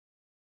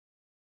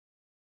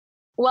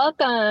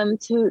Welcome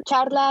to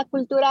Charla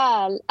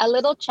Cultural, a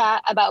little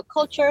chat about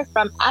culture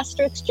from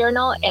Asterix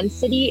Journal and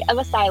City of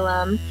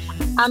Asylum.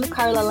 I'm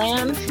Carla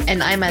Lamb.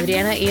 And I'm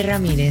Adriana E.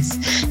 Ramirez.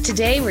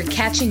 Today we're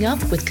catching up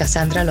with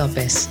Cassandra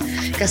Lopez.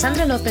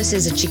 Cassandra Lopez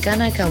is a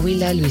Chicana,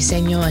 Cahuila,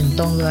 Luiseño, and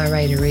Tongva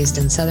writer raised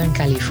in Southern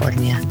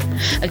California.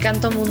 A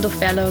Canto Mundo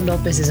Fellow,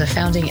 Lopez is a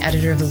founding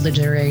editor of the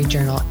literary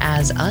journal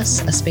As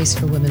Us, a space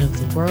for women of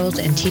the world,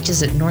 and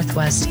teaches at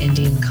Northwest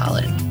Indian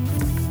College.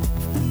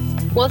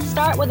 We'll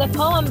start with a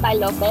poem by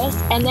Lopez,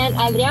 and then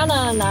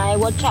Adriana and I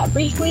will chat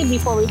briefly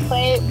before we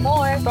play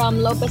more from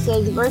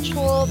Lopez's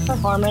virtual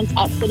performance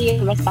at City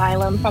of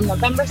Asylum from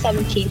November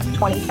 17th,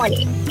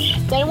 2020.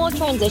 Then we'll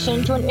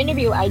transition to an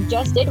interview I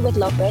just did with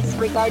Lopez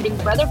regarding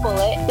Brother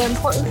Bullet, the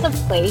importance of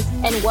place,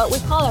 and what we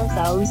call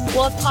ourselves.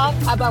 We'll talk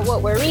about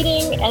what we're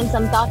reading and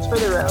some thoughts for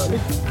the road.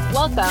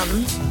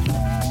 Welcome.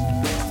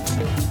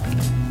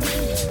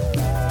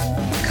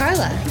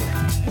 Carla,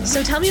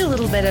 so tell me a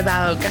little bit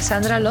about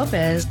Cassandra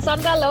Lopez.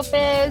 Cassandra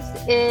Lopez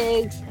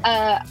is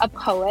a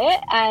poet,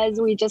 as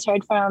we just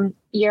heard from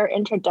your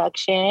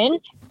introduction.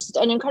 She's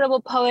an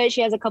incredible poet.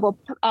 She has a couple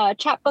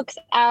chapbooks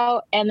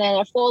out and then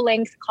a full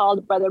length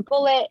called Brother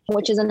Bullet,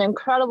 which is an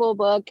incredible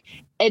book.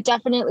 It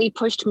definitely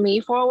pushed me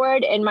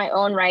forward in my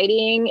own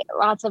writing.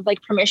 Lots of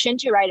permission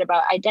to write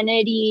about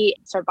identity,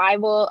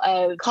 survival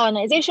of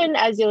colonization,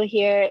 as you'll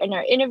hear in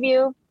our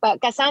interview. But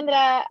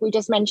Cassandra, we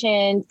just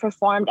mentioned,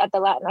 performed at the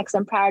Latinx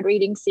and Proud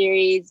reading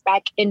series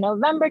back in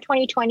November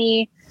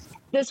 2020.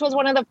 This was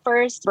one of the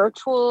first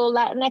virtual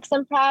Latinx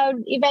and Proud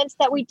events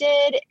that we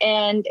did,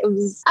 and it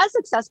was as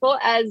successful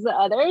as the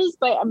others,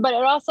 but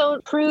it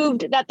also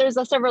proved that there's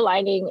a silver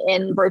lining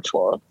in the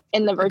virtual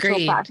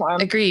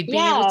platform. Agreed.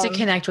 Being able to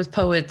connect with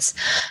poets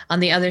on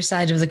the other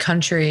side of the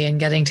country and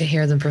getting to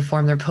hear them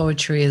perform their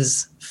poetry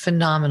is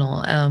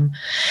phenomenal.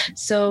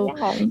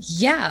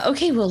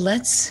 Okay, well,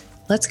 let's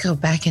go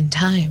back in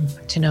time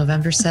to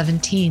November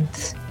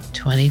 17th,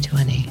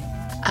 2020.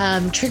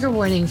 Trigger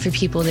warning for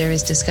people, there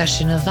is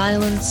discussion of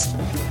violence.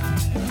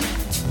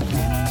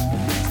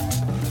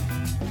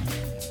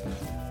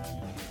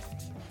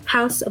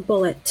 House a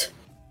bullet.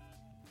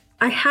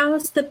 I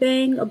house the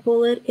bang a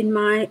bullet in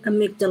my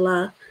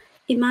amygdala,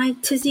 in my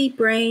tizzy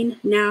brain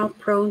now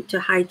prone to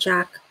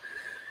hijack.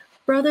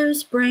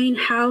 Brother's brain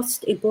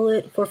housed a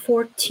bullet for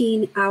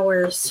 14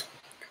 hours.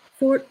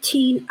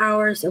 14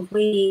 hours of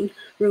waiting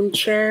room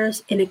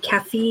chairs in a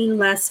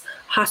caffeine-less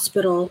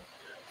hospital.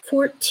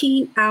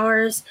 14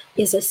 hours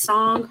is a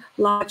song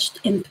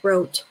lodged in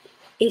throat,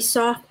 a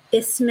soft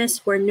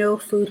isthmus where no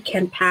food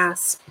can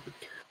pass.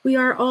 We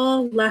are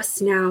all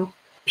less now,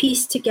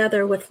 pieced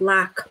together with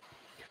lack.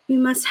 We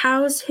must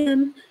house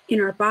him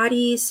in our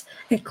bodies,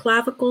 a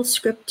clavicle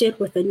scripted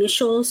with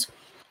initials,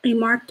 a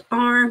marked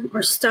arm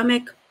or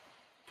stomach,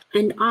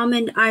 and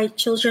almond-eyed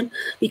children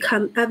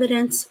become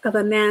evidence of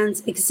a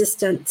man's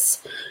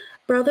existence.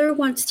 Brother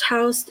once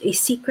housed a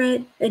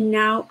secret, and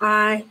now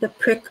I, the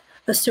prick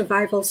of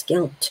survival's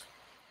guilt.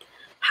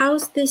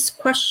 How's this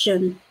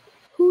question?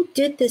 Who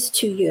did this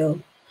to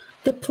you?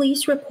 The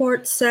police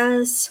report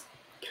says,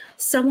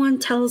 someone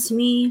tells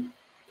me,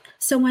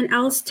 someone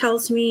else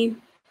tells me.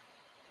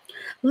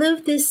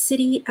 Live this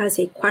city as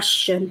a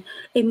question,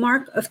 a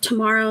mark of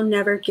tomorrow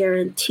never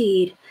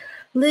guaranteed.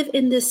 Live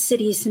in this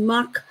city's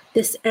muck,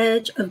 this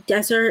edge of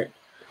desert.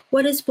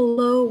 What is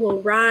below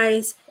will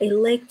rise, a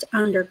lake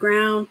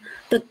underground,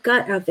 the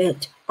gut of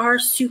it, our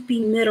soupy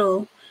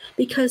middle,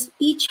 because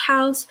each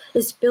house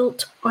is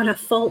built on a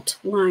fault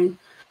line,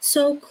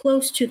 so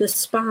close to the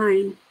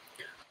spine.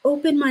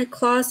 Open my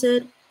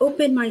closet,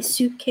 open my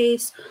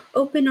suitcase,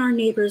 open our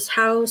neighbor's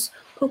house,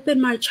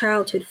 open my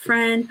childhood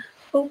friend,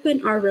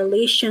 open our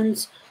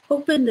relations,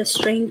 open the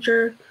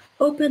stranger,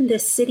 open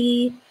this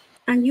city,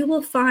 and you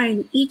will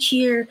find each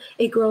year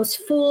it grows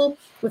full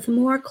with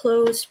more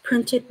clothes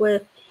printed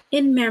with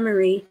in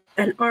memory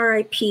and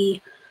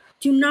RIP.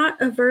 Do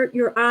not avert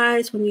your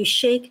eyes when you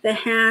shake the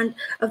hand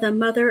of the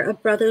mother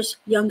of Brother's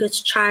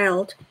youngest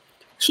child.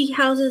 She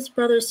houses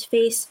Brother's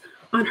face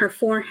on her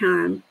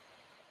forearm.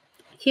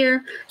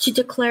 Here she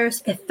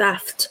declares a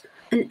theft,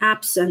 an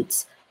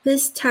absence.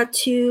 This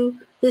tattoo,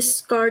 this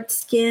scarred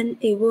skin,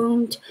 a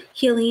wound,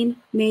 healing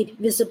made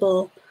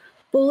visible.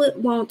 Bullet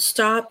won't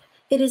stop.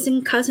 It is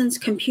in cousin's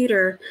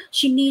computer.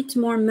 She needs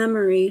more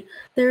memory.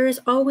 There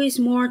is always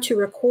more to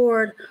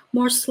record,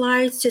 more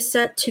slides to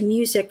set to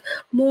music,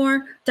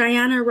 more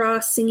Diana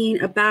Ross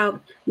singing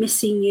about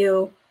missing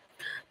you.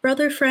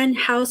 Brother friend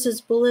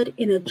houses Bullet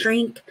in a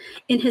drink,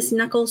 in his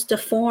knuckles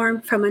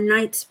deformed from a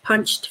night's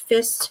punched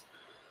fist.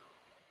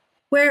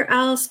 Where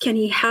else can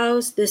he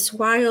house this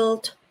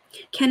wild?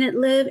 Can it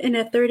live in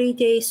a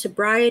 30-day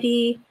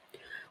sobriety?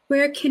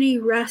 Where can he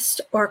rest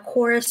or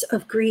chorus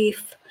of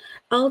grief?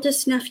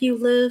 Eldest nephew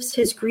lives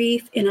his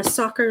grief in a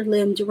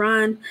soccer-limbed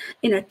run,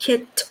 in a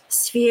kicked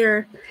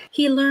sphere.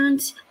 He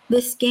learns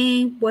this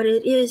game, what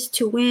it is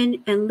to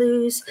win and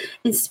lose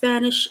in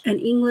Spanish and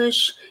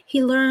English.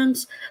 He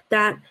learns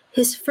that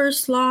his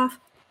first laugh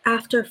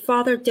after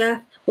father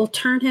death will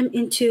turn him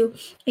into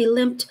a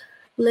limped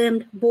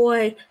limbed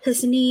boy,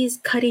 his knees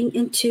cutting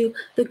into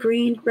the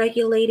green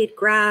regulated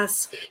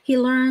grass. He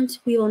learns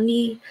he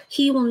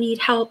will need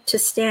help to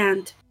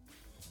stand.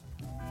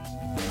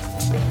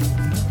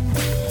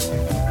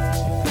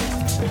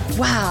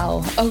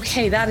 Wow.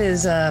 Okay, that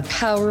is a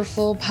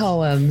powerful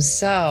poem.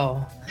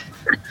 So,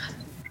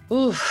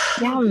 oof.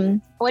 Yeah.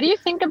 What do you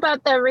think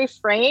about the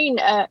refrain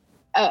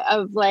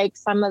of like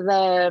some of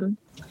the,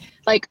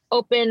 like,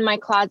 open my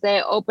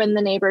closet, open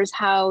the neighbor's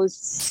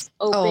house,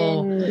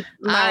 open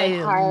my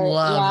heart? I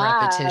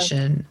love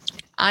repetition.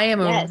 I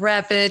am a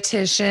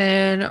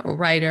repetition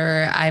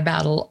writer. I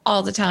battle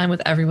all the time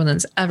with everyone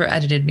that's ever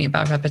edited me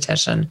about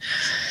repetition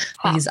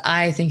because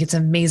I think it's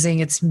amazing.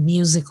 It's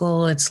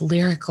musical. It's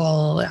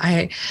lyrical.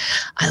 I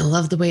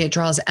love the way it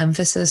draws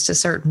emphasis to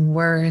certain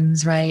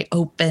words, right?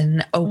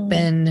 Open,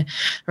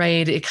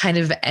 right? It kind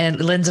of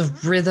lends a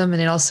rhythm,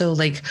 and it also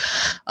like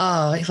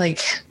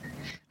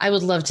I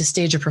would love to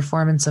stage a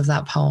performance of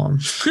that poem,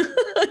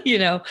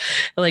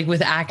 like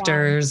with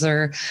actors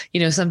or,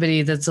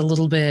 somebody that's a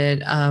little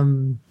bit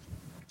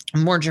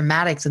more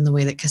dramatic than the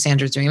way that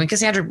Cassandra's doing. I mean,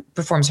 Cassandra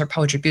performs her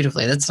poetry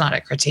beautifully. That's not a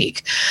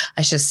critique.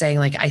 I was just saying,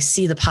 like, I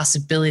see the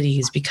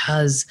possibilities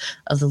because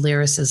of the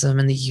lyricism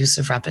and the use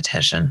of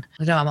repetition.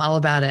 No, I'm all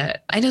about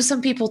it. I know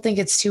some people think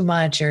it's too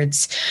much or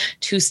it's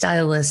too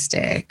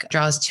stylistic,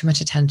 draws too much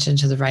attention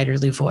to the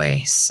writerly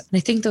voice. And I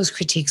think those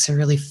critiques are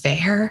really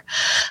fair.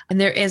 And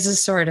there is a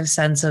sort of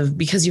sense of,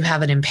 because you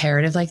have an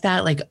imperative like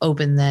that, like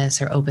open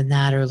this or open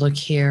that, or look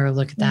here or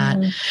look at that,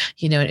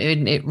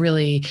 it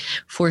really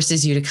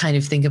forces you to kind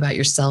of think about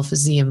yourself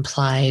as the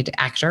implied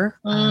actor.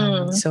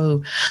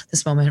 So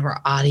this moment where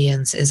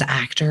audience is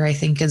actor, I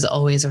think, is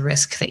always a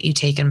risk that you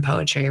take in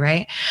poetry,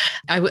 right?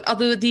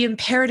 Although the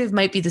imperative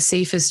might be the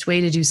safest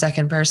way to do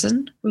second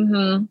person,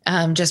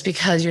 just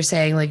because you're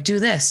saying like, do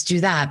this, do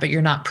that, but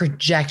you're not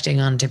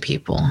projecting onto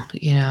people.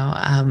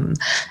 I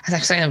was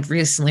actually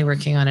recently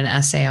working on an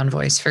essay on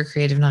voice for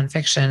creative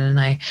nonfiction,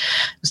 and I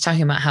was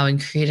talking about how in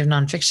creative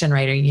nonfiction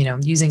writing,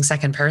 using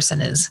second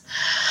person is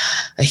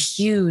a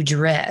huge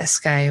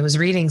risk. I was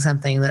reading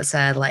something that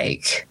said,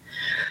 like,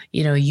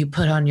 you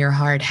put on your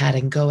hard hat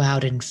and go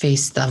out and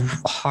face the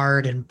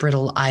hard and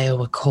brittle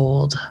Iowa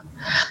cold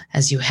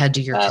as you head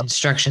to your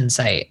construction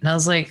site. And I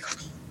was like,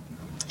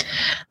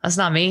 that's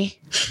not me.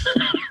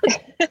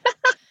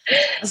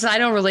 So I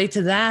don't relate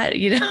to that.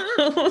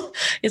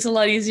 It's a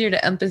lot easier to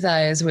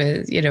empathize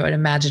with, an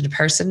imagined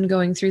person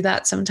going through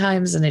that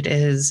sometimes than it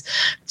is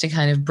to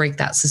kind of break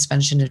that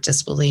suspension of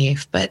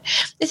disbelief. But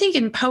I think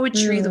in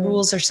poetry, the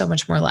rules are so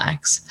much more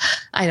lax.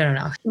 I don't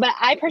know. But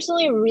I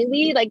personally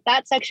really like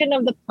that section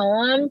of the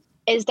poem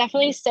is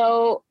definitely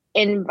so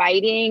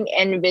inviting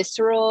and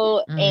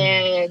visceral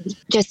and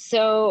just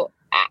so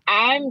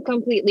I'm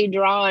completely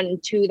drawn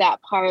to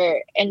that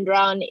part and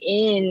drawn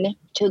in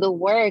to the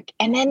work.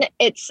 And then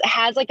it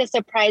has like a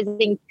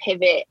surprising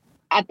pivot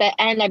at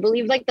the end. I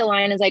believe like the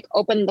line is like,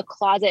 open the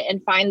closet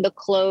and find the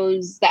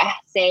clothes that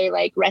say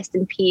like rest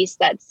in peace,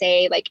 that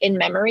say like in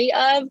memory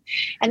of.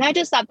 And I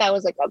just thought that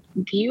was like a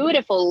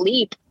beautiful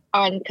leap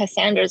on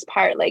Cassandra's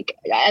part, like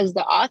as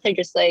the author,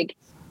 just like,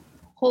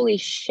 holy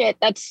shit,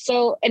 that's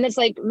so, and it's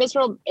like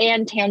visceral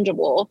and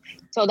tangible.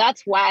 So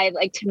that's why,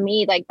 like, to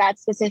me, like that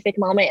specific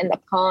moment in the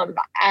poem,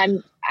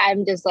 I'm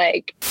just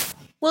like,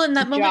 well, in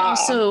that moment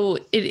also,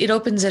 it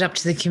opens it up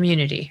to the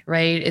community,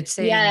 right? It's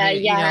saying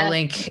that,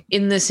 like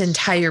in this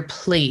entire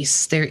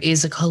place, there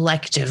is a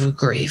collective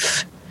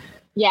grief.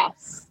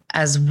 Yes.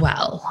 As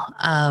well.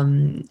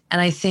 And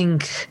I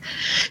think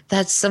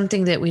that's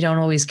something that we don't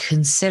always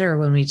consider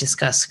when we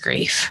discuss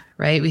grief,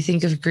 right? We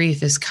think of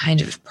grief as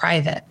kind of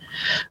private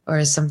or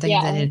as something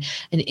that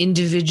an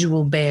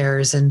individual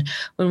bears. And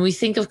when we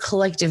think of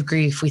collective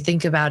grief, we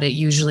think about it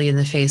usually in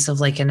the face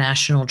of like a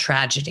national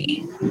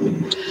tragedy,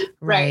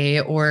 right?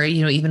 Or,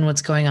 even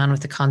what's going on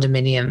with the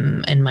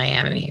condominium in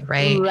Miami,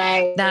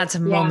 right? That's a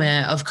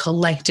moment of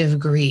collective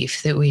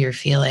grief that we are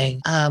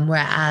feeling.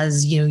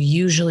 Whereas,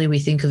 usually we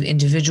think of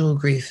individual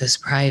grief as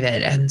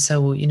private. And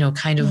so,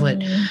 kind of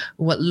what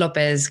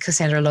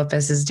Cassandra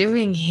Lopez is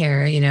doing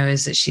here,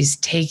 is that she's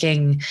taking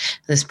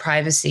this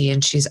privacy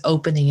and she's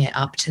opening it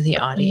up to the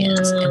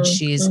audience. And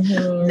she's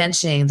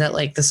mentioning that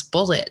like this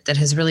bullet that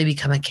has really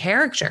become a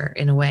character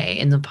in a way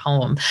in the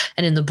poem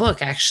and in the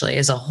book actually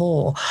as a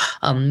whole,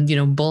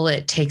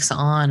 Bullet takes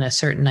on a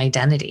certain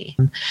identity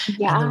and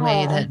the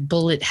way that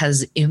Bullet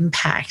has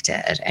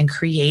impacted and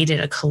created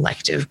a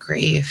collective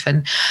grief.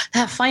 And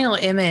that final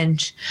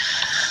image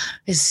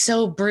is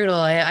so brutal.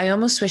 I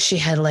almost wish she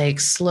had like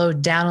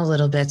slowed down a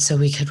little bit so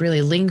we could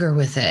really linger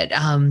with it.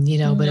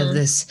 But of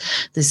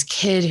this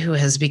kid who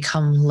has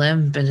become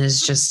limp and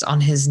is just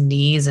on his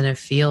knees in a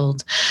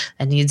field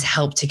and needs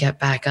help to get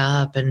back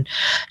up, and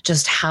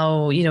just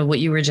how, what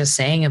you were just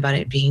saying about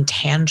it being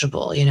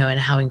tangible, and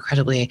how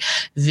incredibly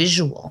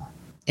visual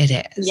it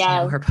is,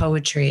 her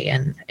poetry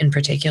and in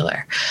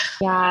particular.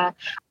 Yeah,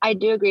 I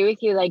do agree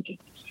with you. Like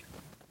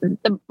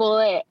the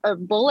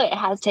Bullet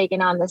has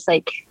taken on this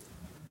like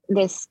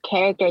this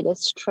character,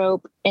 this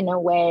trope in a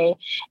way.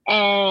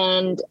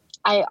 And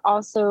I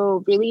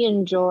also really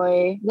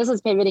enjoy, this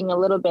is pivoting a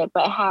little bit,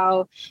 but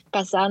how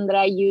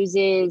Cassandra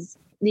uses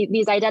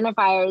these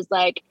identifiers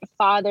like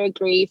father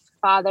grief,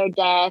 father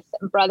death,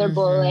 brother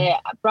bullet,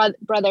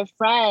 brother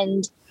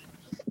friend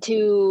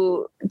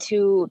to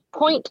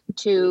point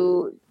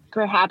to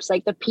perhaps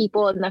like the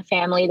people in the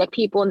family, the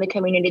people in the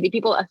community, the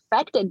people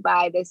affected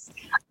by this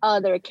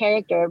other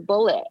character,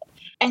 Bullet.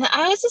 And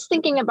I was just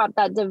thinking about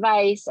that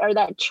device or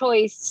that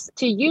choice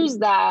to use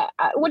that.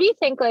 What do you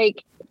think?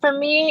 Like, for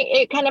me,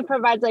 it kind of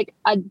provides like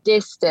a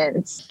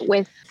distance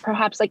with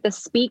perhaps like the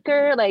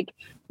speaker, like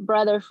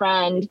brother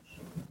friend,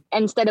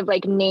 instead of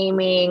like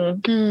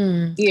naming,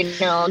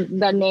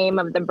 the name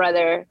of the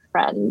brother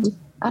friend.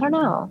 I don't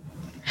know.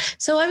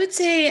 So I would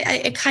say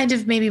it kind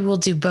of maybe will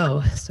do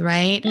both,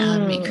 right?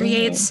 It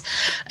creates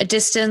a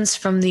distance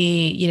from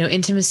the,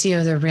 intimacy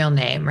of the real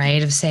name,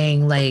 right? Of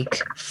saying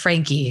like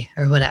Frankie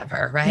or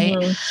whatever,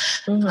 right?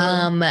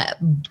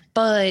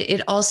 But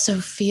it also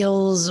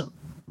feels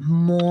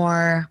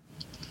more,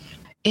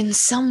 in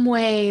some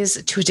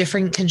ways, to a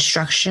different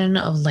construction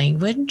of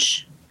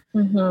language.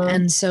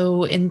 And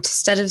so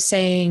instead of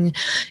saying,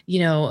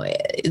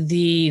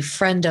 the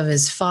friend of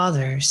his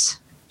father's,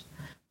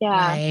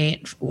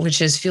 right, which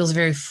feels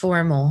very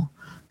formal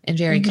and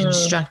very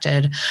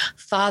constructed,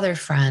 father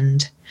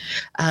friend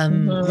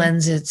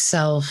lends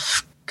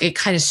itself, it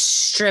kind of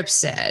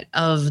strips it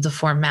of the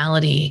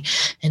formality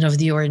and of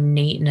the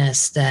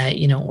ornateness that,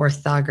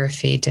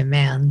 orthography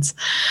demands.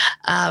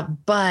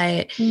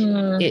 But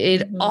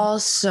it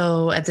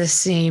also at the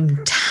same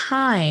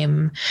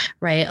time,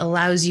 right,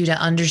 allows you to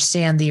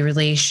understand the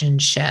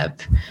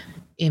relationship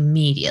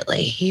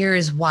immediately.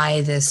 Here's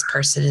why this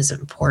person is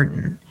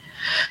important.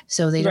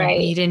 So they don't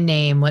need a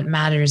name. What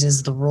matters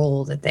is the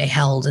role that they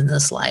held in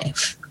this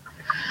life.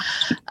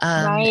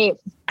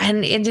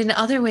 And in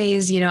other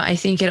ways, I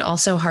think it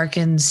also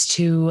harkens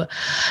to,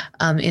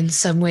 in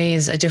some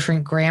ways, a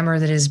different grammar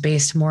that is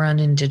based more on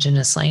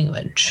indigenous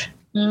language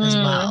as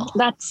well.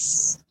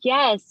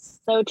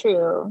 Yes, so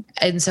true.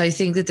 And so I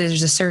think that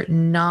there's a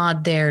certain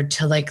nod there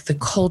to like the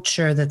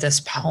culture that this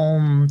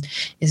poem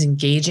is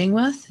engaging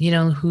with,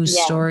 whose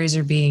stories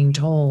are being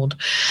told,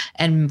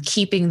 and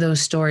keeping those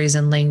stories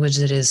in language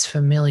that is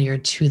familiar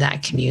to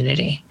that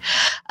community.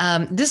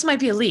 This might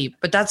be a leap,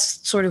 but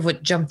that's sort of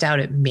what jumped out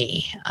at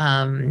me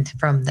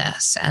from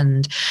this.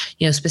 And,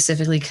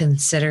 specifically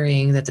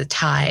considering that the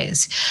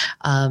ties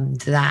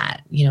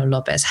that,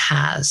 Lopez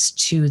has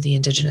to the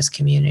indigenous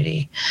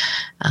community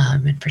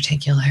in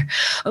particular.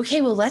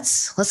 Okay, well,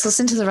 let's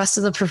listen to the rest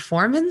of the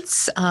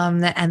performance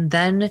and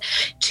then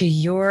to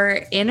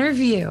your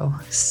interview.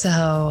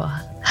 So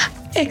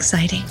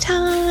exciting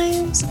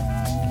times.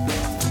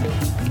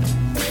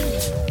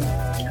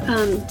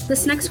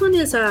 This next one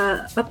is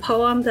a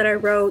poem that I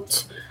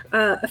wrote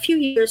a few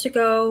years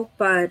ago,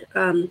 but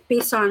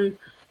based on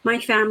my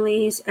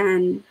family's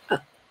and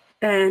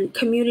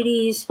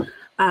community's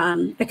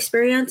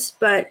experience.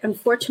 But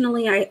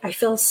unfortunately, I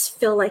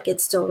feel like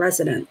it's still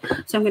resonant.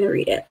 So I'm going to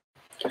read it.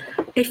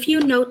 A few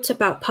notes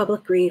about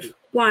public grief.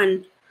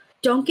 1,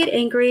 don't get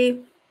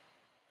angry.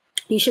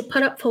 You should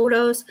put up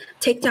photos,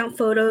 take down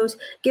photos,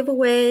 give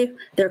away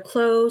their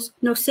clothes.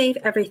 No, save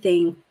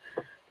everything.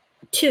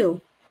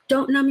 2,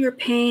 don't numb your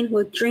pain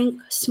with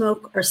drink,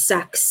 smoke, or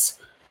sex.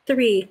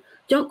 3,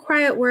 don't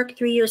cry at work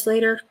 3 years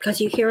later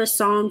because you hear a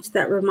song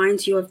that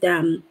reminds you of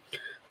them.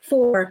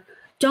 4,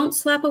 don't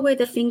slap away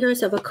the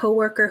fingers of a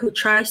coworker who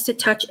tries to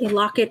touch a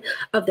locket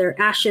of their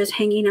ashes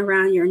hanging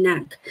around your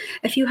neck.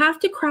 If you have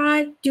to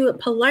cry, do it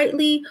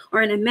politely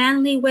or in a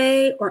manly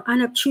way or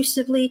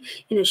unobtrusively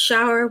in a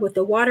shower with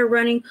the water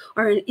running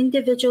or an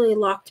individually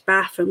locked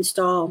bathroom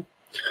stall.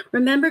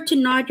 Remember to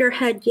nod your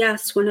head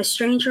yes when a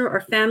stranger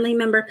or family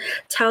member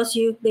tells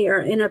you they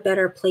are in a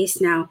better place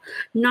now.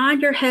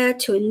 Nod your head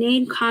to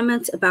inane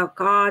comments about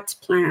God's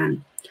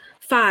plan.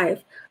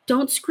 5,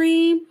 don't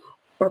scream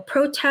or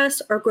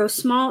protest or grow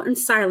small and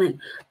silent.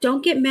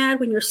 Don't get mad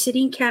when your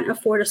city can't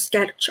afford a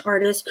sketch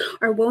artist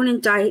or won't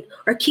indict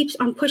or keeps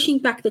on pushing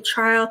back the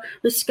trial,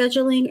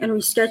 rescheduling and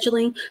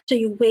rescheduling, so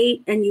you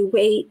wait and you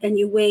wait and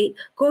you wait,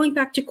 going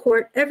back to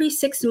court every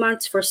 6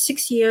 months for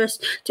 6 years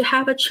to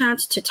have a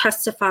chance to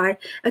testify,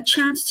 a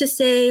chance to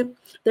say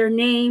their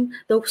name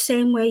the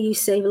same way you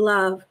say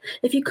love.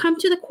 If you come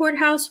to the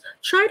courthouse,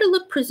 try to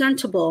look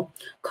presentable.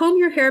 Comb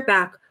your hair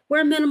back.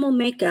 Wear minimal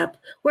makeup,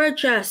 wear a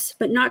dress,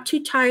 but not too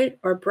tight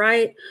or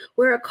bright,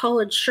 wear a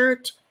collared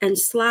shirt and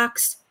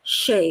slacks,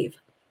 shave.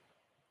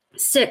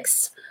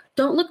 6,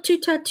 don't look too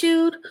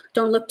tattooed,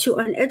 don't look too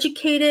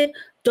uneducated,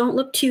 don't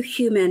look too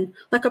human,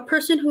 like a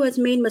person who has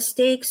made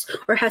mistakes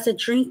or has a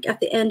drink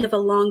at the end of a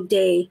long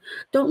day.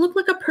 Don't look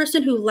like a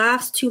person who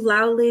laughs too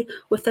loudly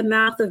with a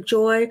mouth of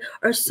joy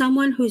or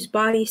someone whose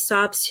body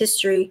sobs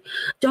history.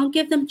 Don't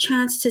give them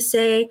chance to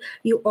say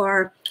you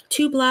are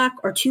too black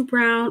or too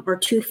brown or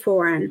too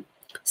foreign.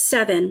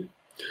 7,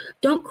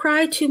 don't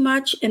cry too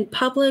much in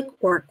public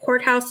or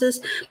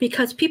courthouses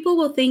because people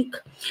will think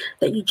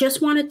that you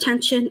just want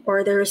attention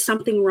or there is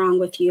something wrong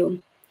with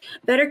you.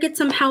 Better get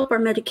some help or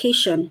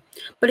medication.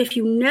 But if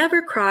you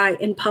never cry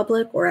in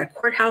public or at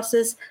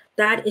courthouses,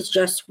 that is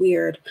just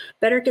weird.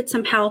 Better get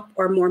some help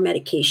or more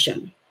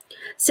medication.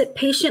 Sit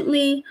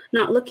patiently,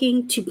 not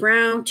looking too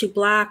brown, too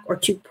black, or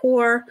too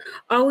poor.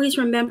 Always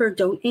remember,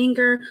 don't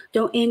anger.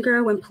 Don't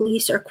anger when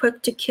police are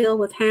quick to kill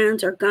with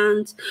hands or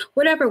guns.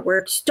 Whatever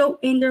works. Don't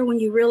anger when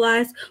you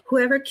realize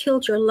whoever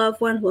killed your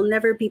loved one will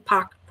never be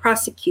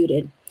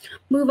prosecuted.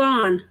 Move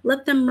on.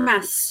 Let them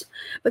rest.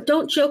 But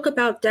don't joke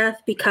about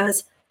death,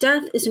 because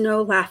death is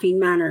no laughing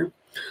matter.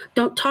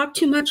 Don't talk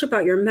too much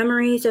about your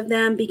memories of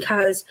them,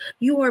 because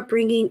you are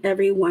bringing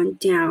everyone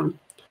down.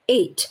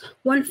 8.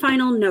 One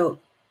final note.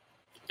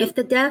 If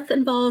the death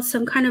involves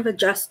some kind of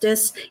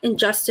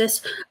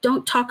injustice,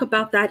 don't talk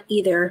about that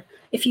either.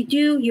 If you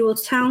do, you will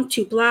sound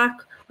too black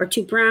or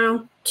too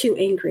brown, too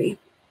angry.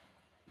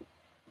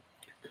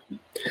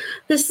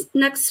 This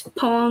next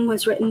poem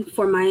was written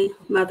for my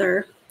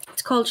mother.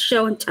 It's called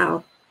Show and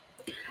Tell.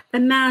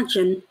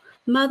 Imagine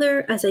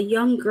mother as a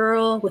young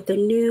girl with a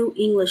new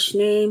English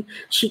name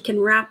she can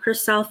wrap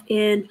herself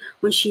in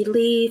when she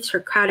leaves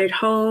her crowded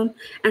home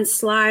and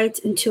slides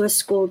into a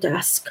school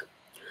desk.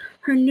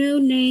 Her new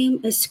name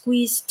is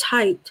squeezed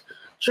tight,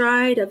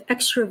 dried of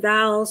extra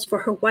vowels for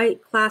her white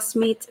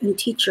classmates and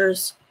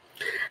teachers.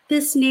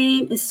 This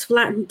name is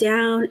flattened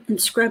down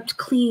and scrubbed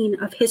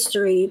clean of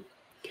history.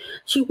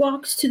 She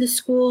walks to the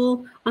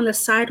school on the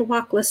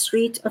sidewalkless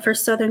street of her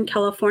Southern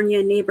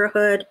California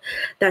neighborhood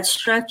that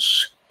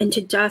stretch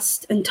into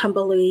dust and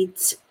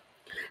tumbleweeds.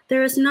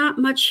 There is not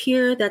much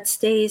here that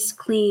stays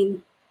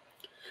clean.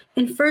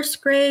 In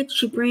first grade,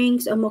 she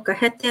brings a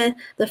molcajete,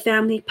 the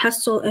family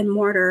pestle and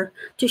mortar,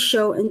 to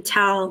show and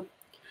tell.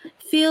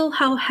 Feel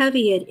how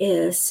heavy it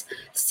is.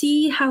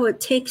 See how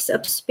it takes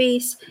up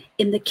space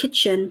in the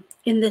kitchen,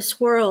 in this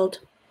world.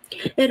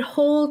 It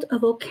holds a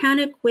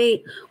volcanic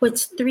weight with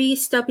 3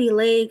 stubby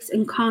legs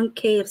and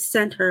concave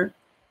center.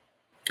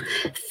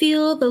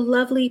 Feel the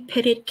lovely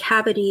pitted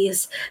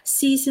cavities,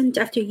 seasoned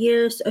after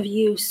years of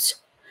use.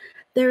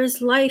 There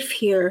is life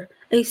here,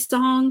 a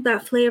song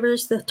that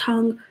flavors the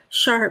tongue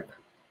sharp.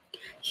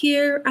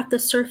 Here at the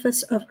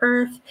surface of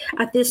earth,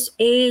 at this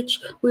age,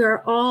 we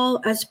are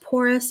all as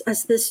porous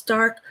as this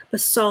dark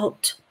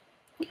basalt.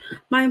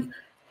 My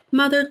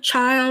mother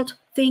child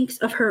thinks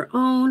of her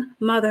own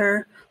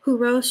mother who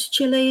roasts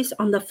chiles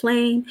on the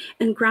flame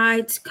and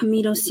grinds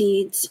camino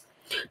seeds.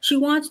 She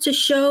wants to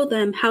show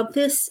them how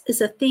this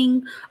is a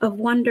thing of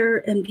wonder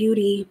and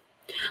beauty,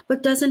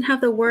 but doesn't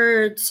have the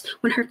words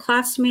when her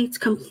classmates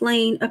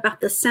complain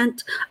about the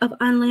scent of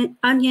onion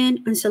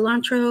and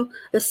cilantro,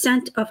 the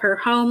scent of her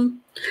home.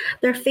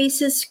 Their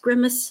faces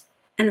grimace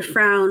and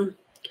frown.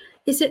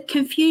 Is it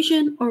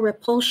confusion or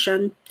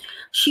repulsion?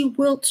 She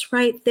wilts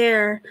right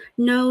there,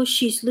 knows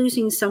she's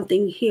losing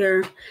something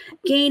here,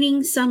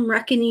 gaining some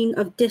reckoning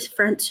of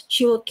difference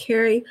she will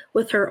carry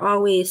with her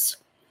always.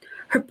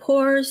 Her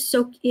pores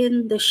soak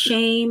in the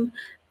shame,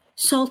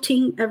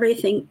 salting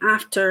everything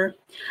after.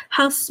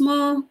 How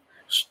small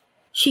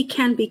she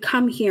can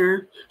become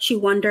here, she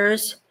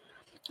wonders,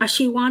 as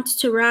she wants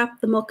to wrap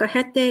the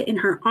molcajete in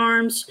her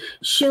arms,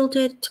 shield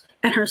it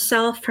and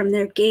herself from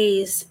their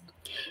gaze.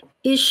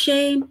 Is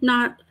shame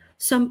not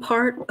some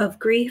part of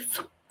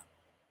grief?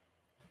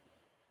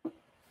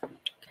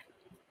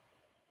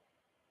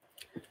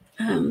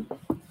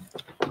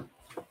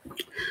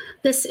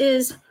 This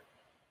is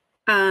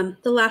the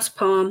last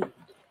poem,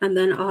 and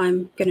then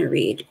I'm going to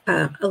read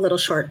a little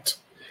short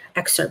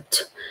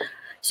excerpt.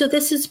 So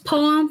this is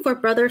poem for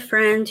brother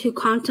friend who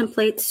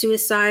contemplates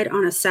suicide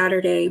on a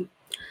Saturday.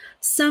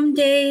 Some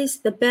days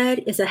the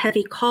bed is a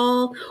heavy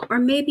call, or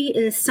maybe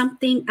it is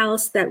something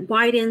else that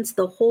widens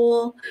the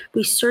hole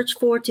we search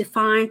for to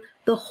find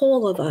the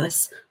whole of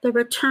us, the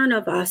return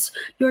of us.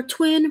 Your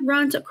twin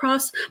runs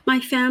across my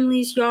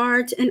family's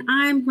yards, and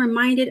I'm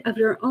reminded of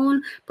your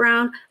own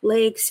brown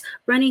legs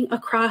running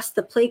across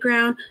the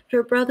playground,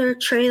 your brother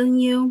trailing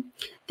you.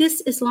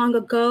 This is long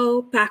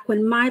ago, back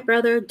when my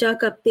brother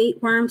dug up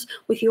bait worms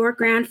with your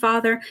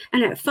grandfather,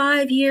 and at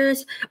 5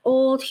 years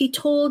old, he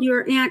told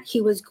your aunt he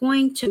was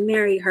going to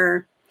marry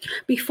her.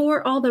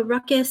 Before all the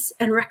ruckus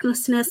and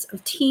recklessness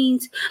of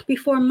teens,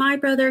 before my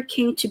brother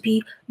came to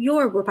be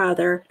your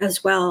brother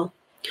as well.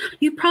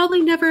 You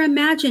probably never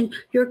imagined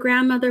your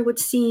grandmother would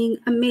sing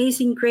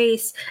Amazing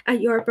Grace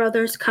at your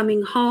brother's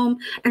coming home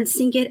and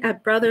sing it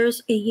at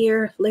brother's a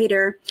year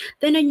later.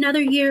 Then another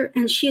year,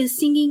 and she is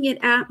singing it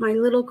at my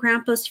little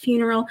grandpa's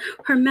funeral.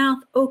 Her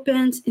mouth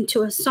opens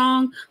into a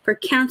song for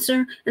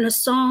cancer and a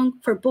song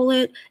for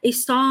bullet, a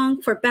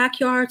song for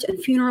backyards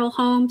and funeral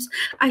homes.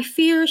 I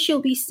fear she'll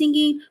be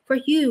singing for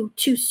you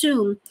too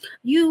soon.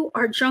 You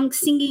are drunk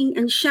singing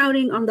and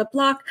shouting on the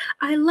block,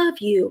 I love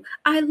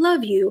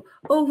you,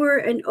 over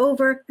and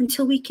over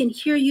until we can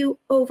hear you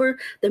over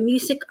the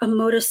music of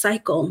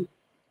motorcycle.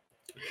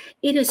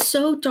 It is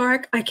so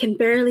dark I can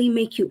barely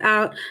make you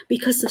out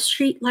because the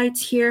street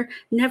lights here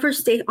never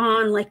stay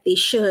on like they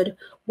should.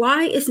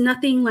 Why is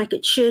nothing like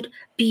it should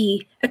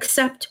be,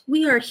 except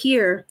we are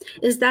here?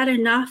 Is that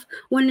enough?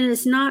 When it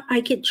is not,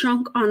 I get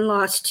drunk on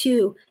loss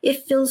too.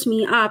 It fills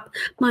me up,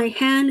 my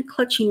hand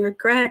clutching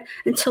regret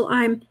until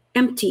I'm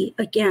empty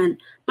again.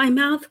 My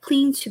mouth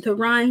clings to the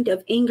rind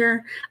of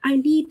anger. I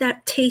need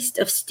that taste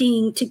of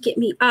sting to get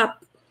me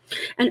up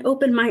and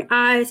open my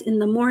eyes in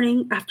the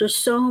morning after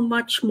so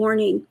much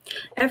mourning.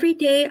 Every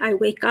day I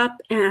wake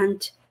up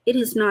and it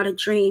is not a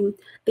dream.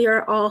 They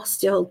are all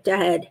still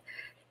dead.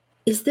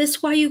 Is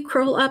this why you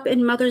curl up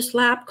in mother's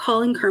lap,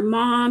 calling her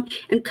mom,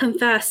 and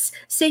confess?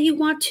 Say you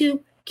want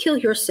to kill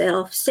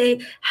yourself.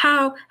 Say,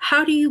 how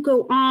do you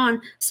go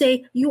on?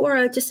 Say, you are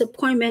a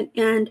disappointment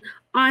and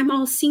I'm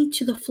all sink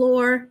to the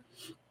floor.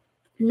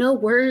 No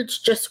words,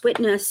 just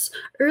witness.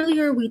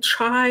 Earlier we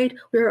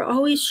were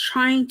always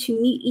trying to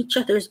meet each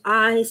other's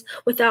eyes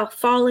without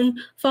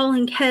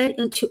falling head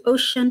into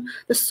ocean.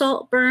 The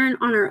salt burn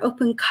on our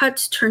open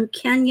cuts turned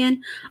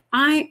canyon.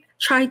 I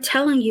tried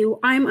telling you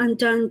I'm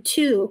undone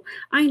too.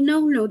 I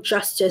know no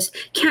justice,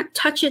 can't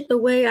touch it the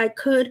way I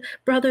could,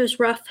 brother's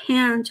rough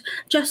hand.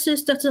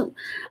 Justice doesn't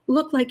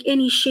look like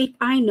any shape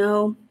I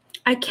know.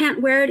 I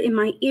can't wear it in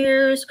my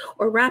ears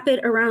or wrap it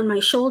around my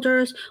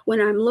shoulders.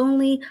 When I'm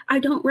lonely, I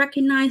don't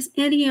recognize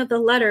any of the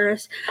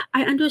letters.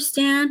 I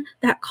understand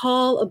that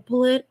call, a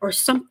bullet, or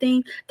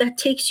something that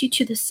takes you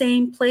to the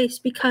same place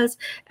because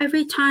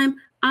every time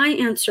I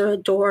answer a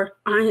door,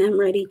 I am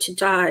ready to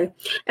die.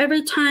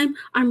 Every time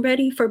I'm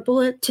ready for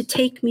bullet to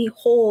take me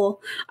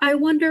whole. I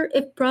wonder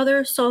if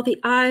brother saw the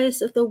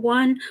eyes of the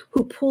one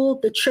who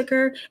pulled the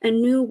trigger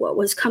and knew what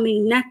was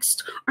coming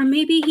next, or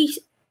maybe he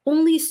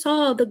only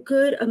saw the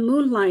good of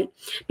moonlight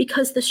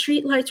because the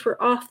streetlights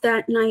were off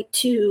that night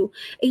too.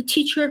 A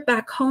teacher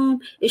back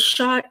home is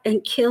shot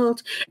and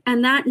killed,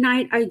 and that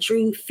night I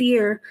dream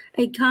fear,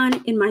 a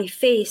gun in my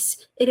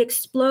face. It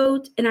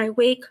explodes and I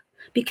wake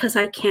because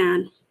I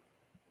can.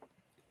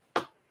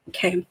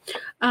 Okay.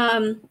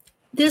 I've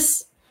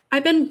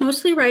been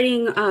mostly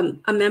writing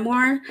a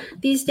memoir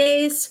these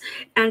days,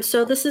 and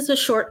so this is a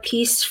short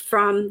piece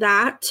from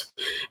that.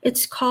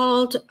 It's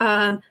called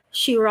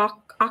Shirok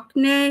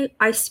Akne,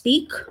 I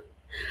Speak,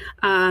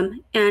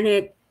 and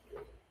it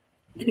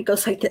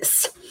goes like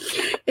this.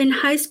 In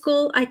high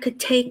school, I could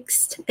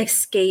taste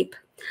escape.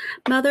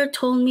 Mother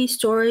told me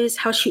stories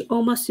how she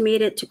almost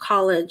made it to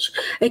college,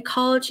 a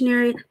college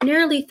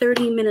nearly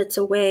 30 minutes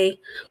away,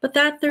 but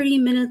that 30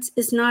 minutes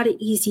is not an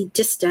easy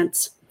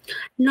distance.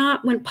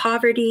 Not when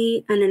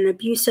poverty and an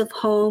abusive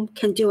home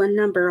can do a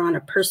number on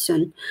a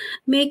person,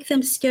 make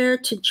them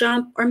scared to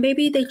jump, or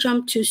maybe they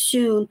jump too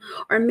soon,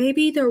 or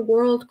maybe their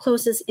world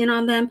closes in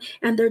on them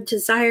and their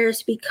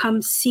desires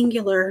become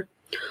singular.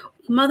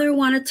 Mother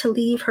wanted to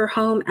leave her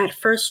home at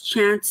first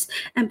chance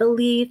and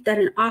believed that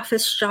an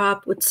office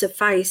job would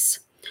suffice.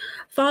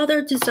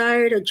 Father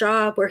desired a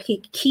job where he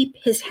could keep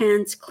his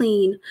hands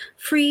clean,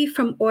 free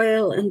from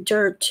oil and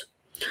dirt.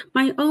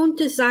 My own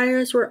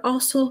desires were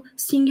also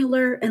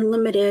singular and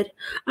limited.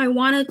 I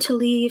wanted to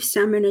leave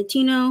San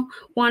Bernardino,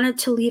 wanted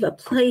to leave a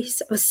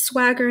place of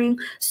swaggering,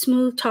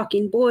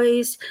 smooth-talking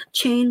boys,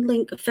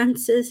 chain-link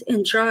fences,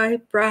 and dry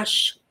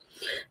brush.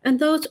 In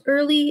those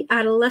early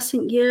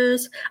adolescent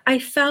years, I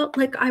felt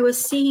like I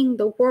was seeing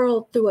the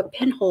world through a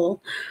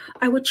pinhole.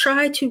 I would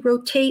try to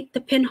rotate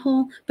the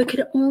pinhole, but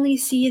could only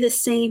see the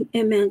same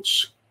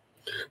image.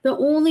 The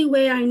only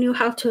way I knew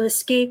how to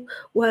escape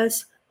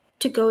was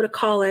to go to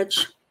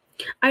college.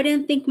 I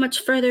didn't think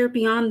much further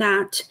beyond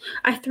that.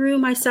 I threw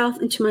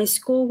myself into my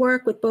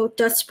schoolwork with both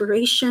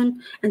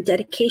desperation and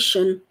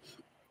dedication.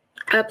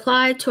 I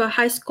applied to a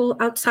high school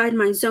outside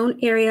my zone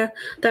area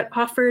that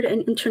offered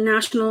an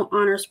international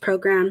honors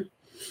program.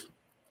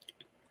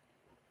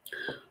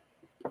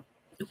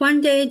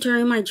 One day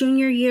during my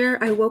junior year,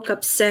 I woke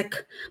up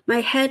sick.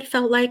 My head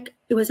felt like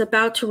it was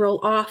about to roll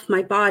off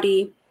my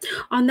body.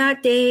 On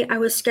that day, I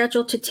was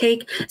scheduled to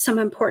take some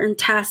important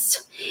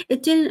tests.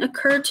 It didn't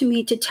occur to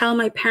me to tell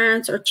my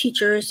parents or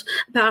teachers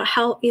about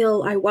how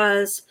ill I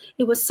was.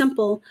 It was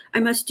simple. I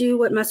must do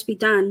what must be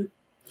done.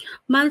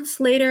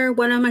 Months later,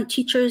 one of my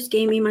teachers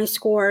gave me my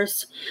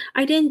scores.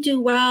 I didn't do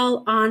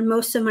well on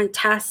most of my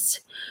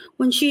tests.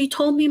 When she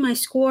told me my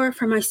score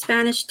for my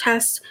Spanish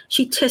test,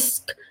 she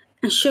tisked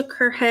and shook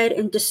her head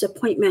in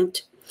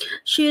disappointment.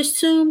 She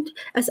assumed,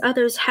 as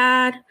others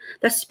had,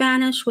 that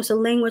Spanish was a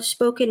language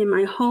spoken in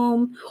my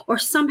home, or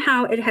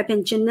somehow it had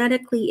been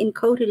genetically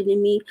encoded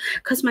in me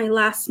because my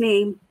last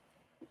name.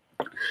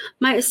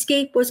 My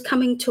escape was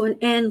coming to an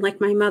end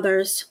like my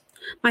mother's.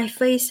 My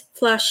face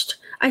flushed.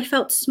 I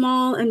felt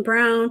small and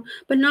brown,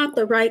 but not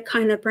the right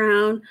kind of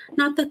brown,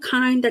 not the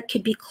kind that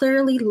could be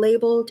clearly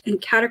labeled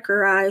and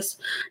categorized,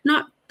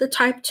 not the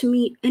type to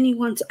meet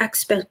anyone's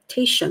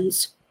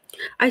expectations.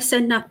 I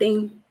said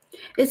nothing.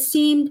 It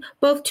seemed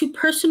both too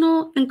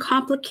personal and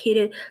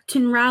complicated to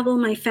unravel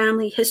my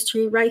family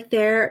history right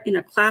there in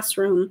a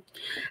classroom.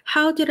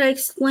 How did I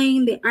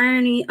explain the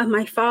irony of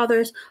my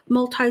father's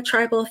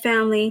multi-tribal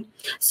family,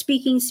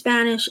 speaking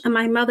Spanish, and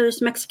my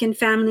mother's Mexican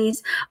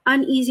family's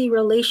uneasy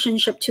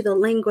relationship to the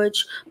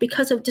language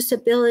because of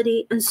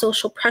disability and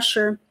social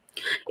pressure?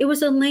 It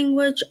was a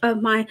language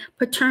of my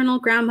paternal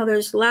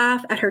grandmother's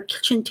laugh at her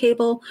kitchen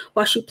table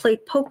while she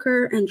played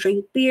poker and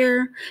drank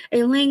beer,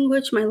 a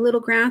language my little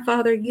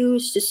grandfather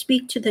used to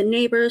speak to the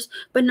neighbors,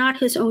 but not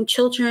his own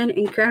children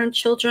and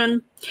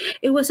grandchildren.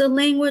 It was a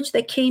language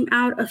that came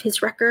out of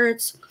his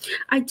records.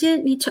 I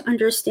didn't need to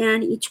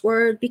understand each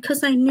word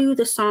because I knew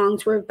the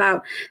songs were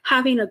about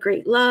having a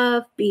great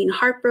love, being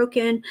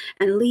heartbroken,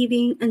 and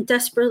leaving and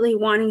desperately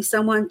wanting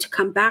someone to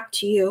come back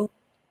to you.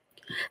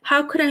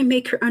 How could I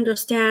make her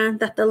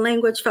understand that the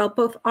language felt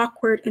both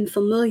awkward and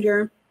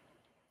familiar?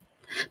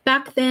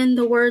 Back then,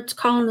 the words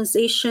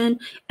colonization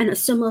and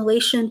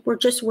assimilation were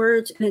just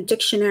words in a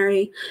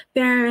dictionary,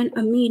 barren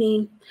of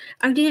meaning.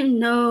 I didn't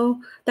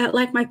know that,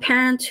 like my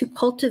parents who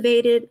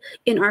cultivated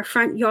in our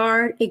front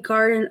yard a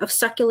garden of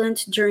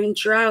succulents during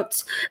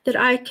droughts, that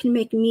I can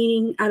make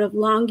meaning out of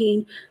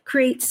longing,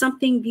 create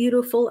something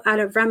beautiful out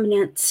of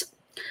remnants.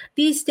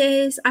 These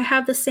days, I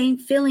have the same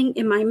feeling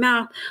in my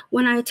mouth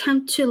when I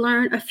attempt to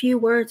learn a few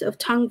words of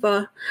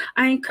Tongva.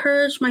 I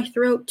encourage my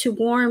throat to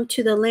warm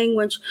to the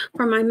language,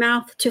 for my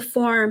mouth to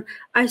form.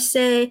 I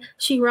say,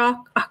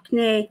 Shirok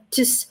Akne,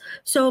 just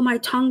so my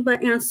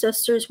Tongva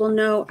ancestors will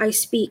know I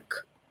speak.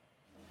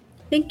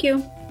 Thank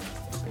you.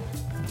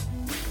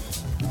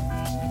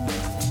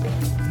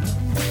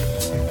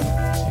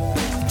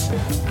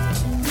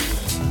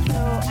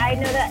 I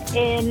know that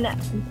in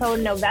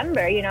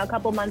November, a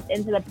couple months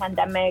into the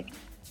pandemic,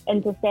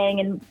 into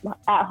staying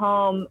at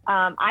home,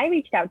 I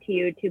reached out to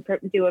you to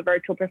do a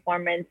virtual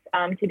performance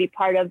to be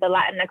part of the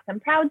Latinx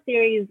and Proud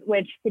series,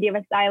 which City of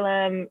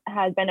Asylum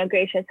has been a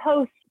gracious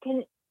host.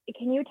 Can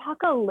you talk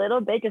a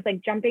little bit, just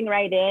like jumping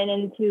right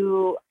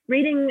into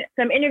reading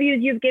some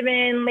interviews you've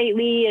given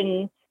lately,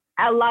 and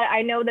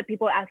I know that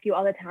people ask you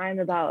all the time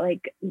about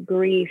like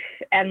grief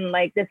and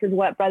like this is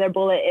what Brother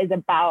Bullet is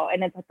about,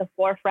 and it's at the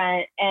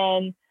forefront,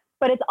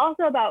 but it's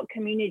also about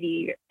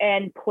community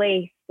and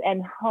place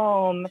and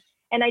home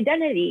and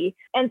identity.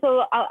 And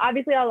so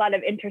obviously a lot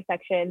of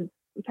intersections.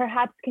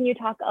 Perhaps can you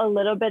talk a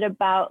little bit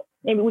about,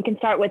 maybe we can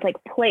start with like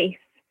place.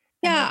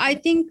 Yeah, I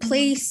think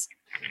place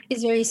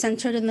is very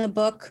centered in the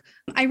book.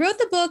 I wrote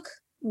the book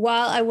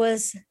while I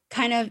was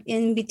kind of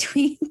in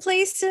between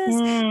places.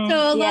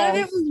 So a lot of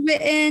it was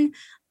written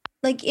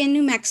like in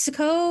New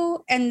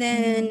Mexico, and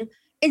then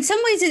in some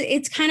ways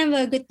it's kind of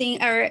a good thing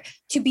or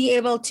to be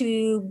able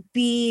to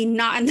be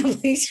not in the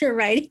place you're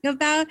writing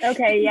about.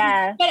 Okay,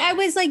 yeah. But I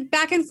was like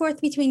back and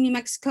forth between New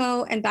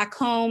Mexico and back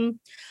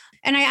home.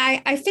 And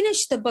I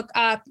finished the book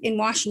up in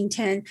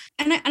Washington.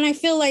 And I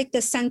feel like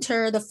the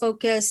center, the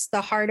focus,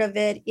 the heart of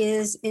it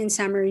is in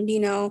San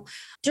Bernardino.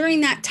 During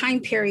that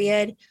time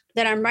period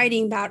that I'm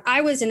writing about,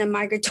 I was in a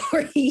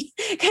migratory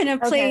kind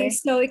of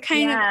place. So it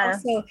kind of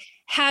also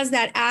has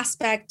that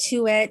aspect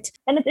to it.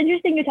 And it's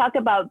interesting you talk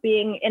about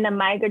being in a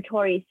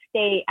migratory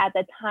state at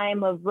the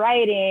time of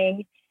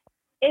writing.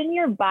 In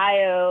your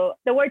bio,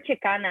 the word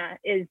Chicana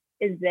is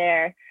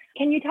there.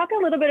 Can you talk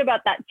a little bit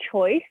about that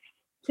choice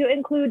to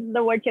include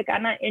the word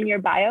Chicana in your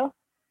bio?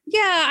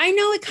 Yeah, I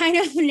know it kind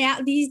of now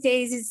these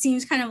days, it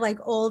seems kind of like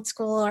old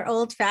school or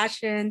old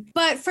fashioned.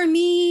 But for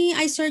me,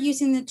 I started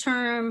using the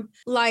term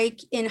like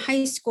in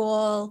high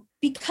school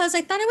because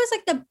I thought it was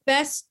like the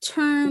best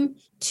term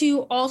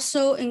to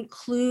also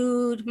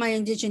include my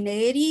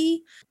indigeneity.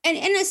 And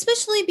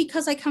especially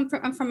because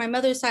I'm from my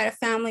mother's side of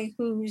family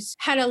who's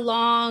had a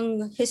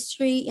long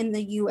history in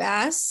the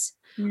US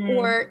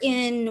or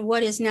in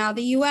what is now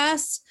the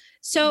US.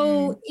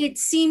 So it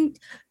seemed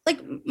like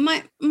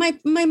my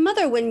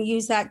mother wouldn't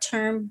use that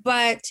term,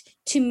 but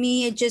to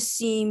me, it just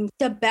seemed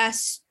the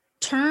best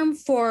term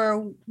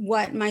for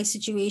what my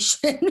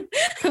situation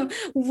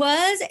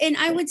was. And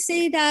I would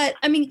say that,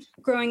 I mean,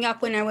 growing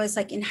up when I was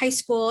like in high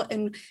school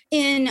and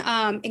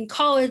in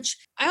college,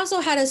 I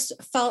also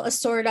felt a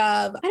sort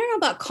of, I don't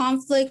know about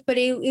conflict, but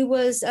it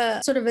was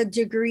a sort of a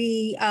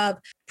degree of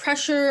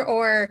pressure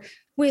or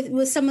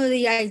with some of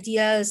the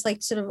ideas,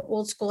 like sort of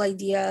old school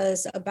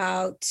ideas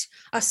about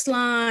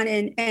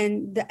Aslan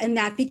and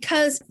that,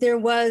 because there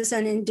was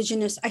an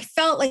indigenous, I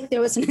felt like there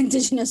was an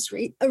indigenous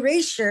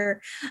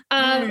erasure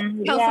of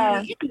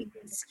California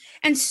Indians.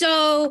 And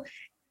so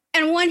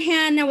on one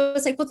hand, I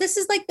was like, well, this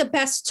is like the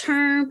best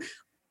term,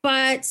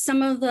 but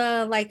some of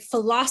the like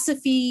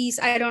philosophies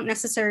I don't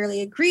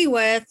necessarily agree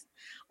with.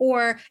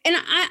 And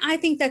I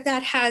think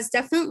that has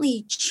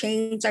definitely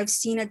changed. I've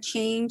seen a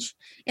change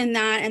in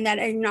that and that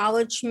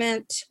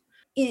acknowledgement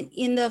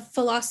in the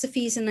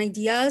philosophies and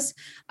ideas.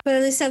 But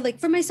as I said,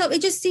 like for myself,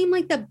 it just seemed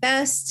like the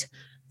best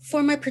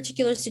for my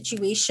particular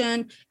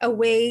situation, a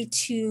way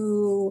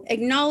to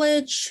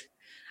acknowledge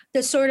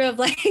the sort of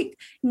like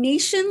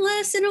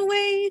nationless in a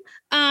way.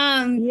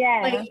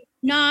 Like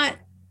not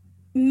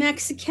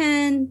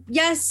Mexican.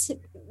 Yes.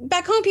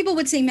 Back home, people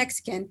would say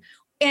Mexican.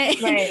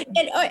 And,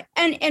 Right.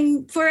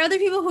 and for other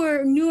people who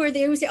are newer,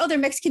 they would say, "Oh, they're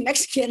Mexican."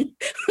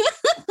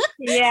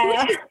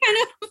 Yeah. Which is kind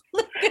of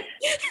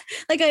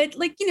like a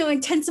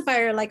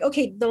intensifier. Like,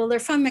 okay, though they're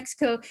from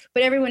Mexico,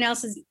 but everyone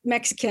else is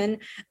Mexican.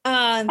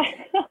 And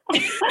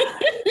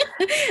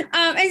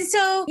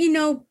so,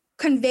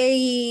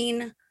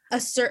 conveying a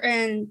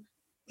certain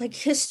like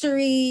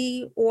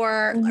history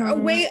or a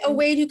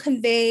way to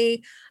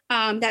convey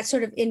that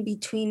sort of in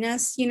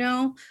betweenness,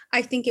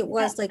 I think it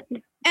was like,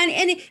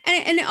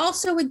 and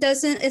also it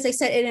doesn't, as I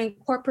said, it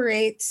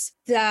incorporates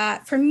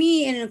that, for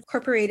me, it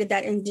incorporated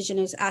that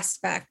indigenous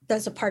aspect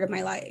that's a part of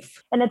my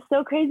life. And it's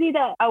so crazy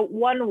that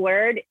one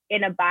word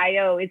in a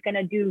bio is going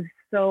to do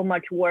so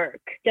much work.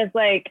 Just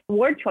like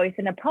word choice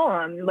in a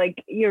poem,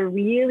 like you're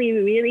really,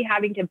 really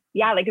having to,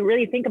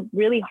 really think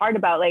really hard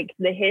about like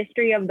the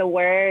history of the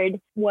word,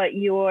 what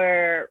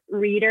your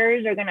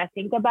readers are going to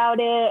think about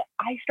it.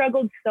 I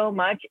struggled so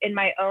much in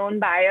my own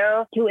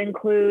bio to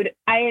include,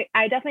 I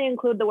definitely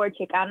include the word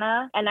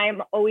Chicana, and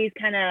I'm always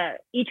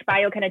each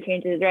bio kind of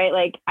changes, right?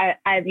 Like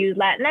I've used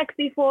Latinx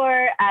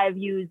before, I've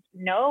used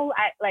no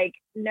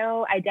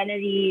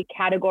identity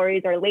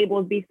categories or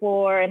labels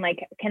before, and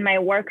like, can my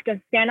work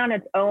just stand on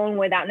its own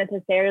without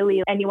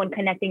necessarily anyone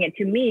connecting it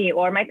to me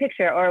or my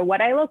picture or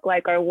what I look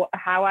like or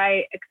how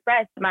I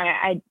express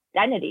my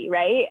identity,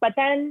 right? But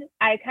then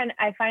I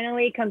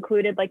finally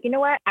concluded, like, you know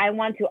what, I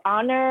want to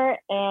honor,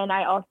 and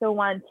I also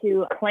want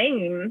to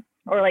claim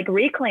or like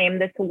reclaim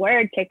this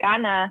word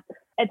Chicana.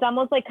 It's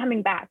almost like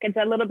coming back. It's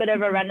a little bit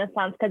of a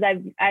renaissance because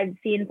I've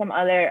seen some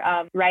other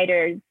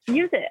writers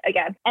use it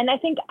again. And I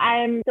think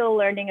I'm still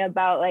learning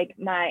about like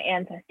my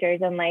ancestors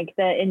and like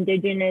the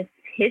indigenous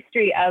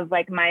history of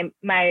like my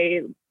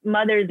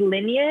mother's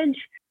lineage.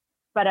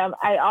 But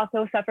I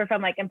also suffer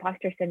from like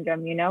imposter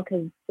syndrome,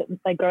 because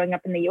like growing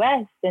up in the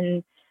US,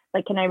 and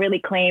like, can I really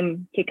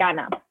claim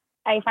Chicana?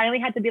 I finally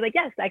had to be like,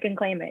 yes, I can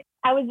claim it.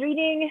 I was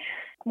reading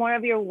more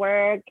of your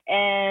work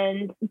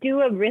and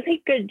do a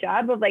really good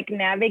job of like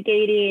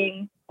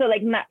navigating, so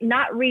like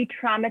not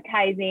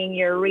re-traumatizing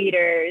your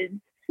readers.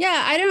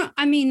 Yeah,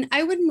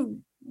 I wouldn't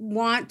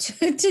want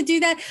to do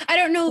that. I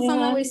don't know if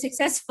I'm always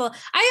successful.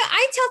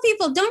 I tell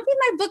people, don't read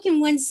my book in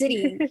one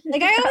sitting.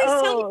 Like I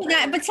always tell people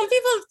that, but some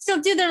people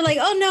still do. They're like,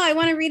 oh no, I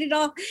want to read it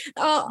all.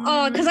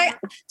 Because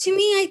to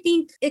me, I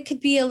think it could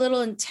be a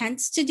little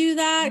intense to do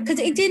that because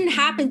it didn't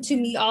happen to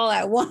me all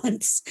at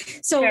once.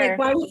 So Sure.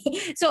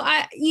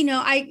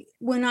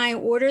 When I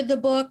ordered the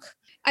book,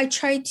 I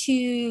tried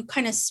to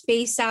kind of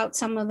space out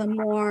some of the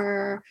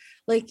more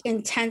like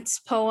intense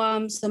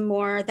poems, the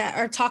more that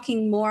are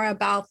talking more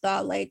about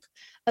the like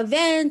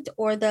event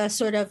or the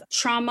sort of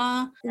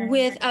trauma,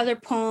 with other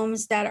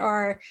poems that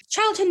are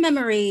childhood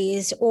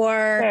memories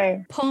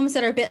or poems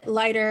that are a bit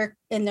lighter,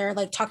 and they're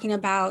like talking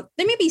about,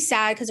 they may be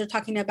sad because they're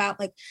talking about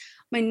like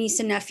my niece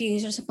and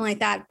nephews or something like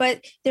that,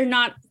 but they're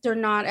not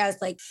as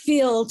like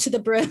filled to the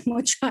brim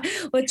with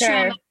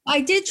trauma.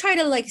 I did try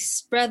to like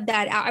spread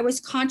that out. I was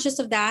conscious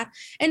of that.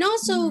 And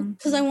also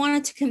because I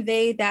wanted to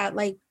convey that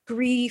like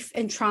grief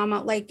and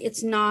trauma, like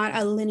it's not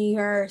a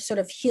linear sort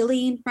of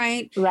healing,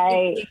 right?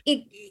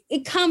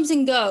 It comes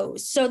and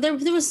goes. So there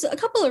was a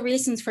couple of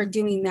reasons for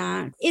doing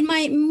that. In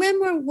my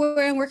memoir,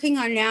 where I'm working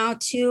on now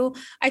too,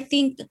 I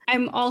think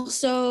I'm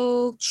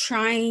also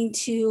trying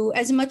to,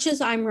 as much as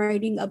I'm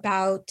writing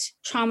about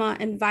trauma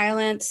and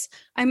violence,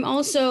 I'm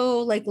also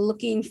like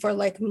looking for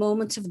like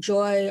moments of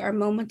joy or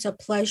moments of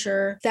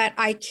pleasure that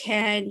I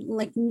can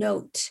like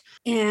note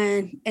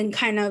and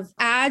kind of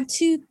add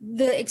to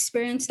the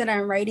experience that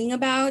I'm writing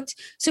about.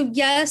 So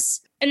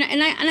yes, and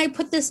I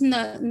put this in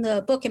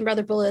the book in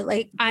Brother Bullet,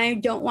 like I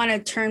don't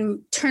want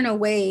to turn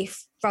away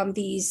from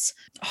these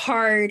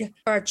hard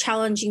or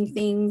challenging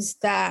things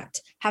that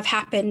have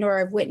happened or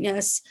I've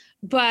witnessed.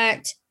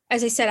 But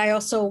as I said,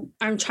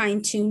 I'm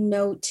trying to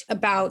note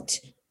about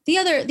the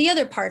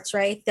other parts,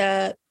 right?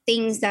 The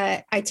things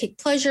that I take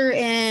pleasure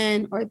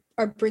in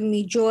or bring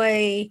me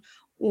joy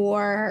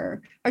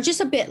or are just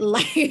a bit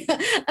lighter.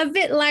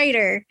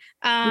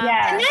 And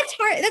that's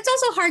hard. That's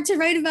also hard to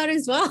write about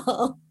as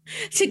well,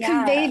 to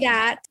convey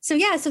that. So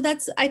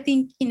that's, I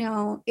think,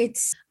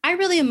 I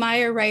really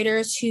admire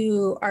writers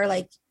who are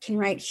like, can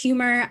write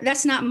humor.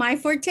 That's not my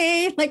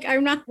forte. Like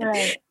I'm not,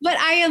 but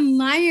I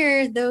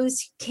admire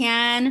those who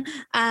can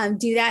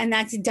do that. And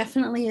that's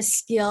definitely a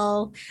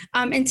skill.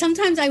 And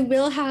sometimes I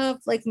will have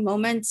like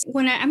moments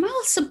when I'm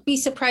also be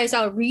surprised.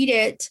 I'll read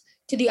it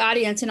to the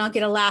audience and I'll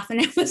get a laugh. And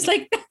it was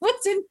like, that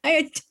wasn't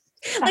my,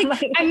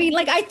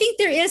 I think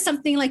there is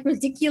something like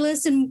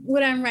ridiculous in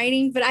what I'm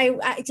writing, but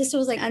I just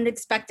was like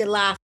unexpected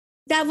laugh.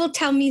 That will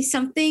tell me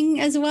something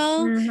as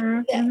well,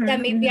 that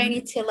maybe I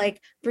need to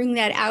like bring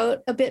that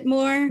out a bit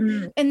more.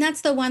 And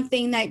that's the one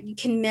thing that you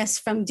can miss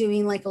from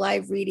doing like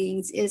live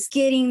readings is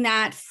getting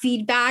that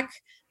feedback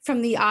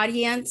from the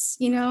audience,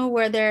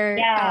 where they're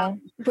Yeah.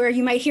 where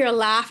you might hear a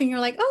laugh and you're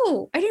like,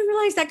 oh, I didn't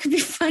realize that could be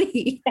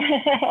funny.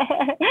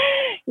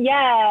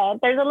 Yeah,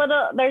 there's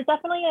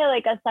definitely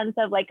like a sense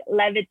of like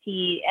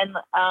levity and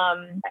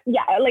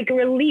like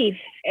relief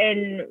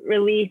and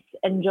release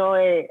and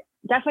joy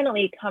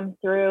definitely comes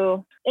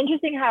through.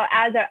 Interesting how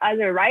as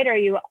a writer,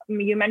 you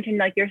mentioned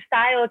like your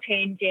style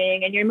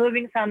changing and you're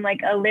moving from like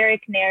a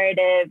lyric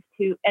narrative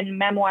and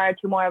memoir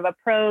to more of a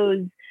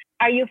prose.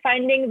 Are you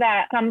finding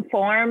that some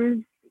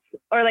forms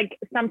or like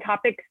some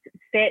topics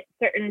fit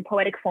certain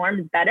poetic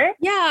forms better?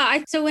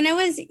 Yeah. So when I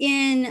was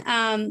in,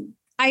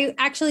 I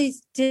actually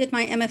did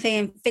my MFA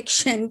in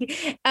fiction,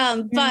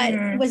 but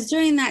it was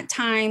during that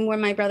time where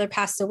my brother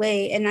passed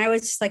away, and I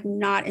was just like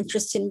not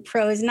interested in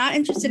prose, not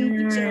interested in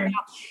fiction at all.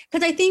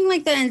 Because I think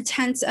like the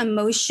intense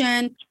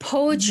emotion,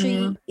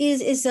 poetry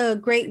is a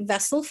great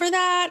vessel for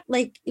that.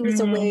 Like it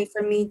was a way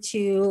for me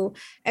to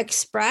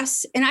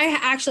express. And I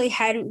actually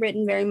hadn't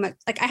written very much.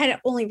 Like I had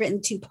only written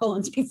 2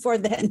 poems before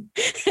then.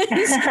 So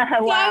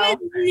I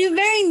was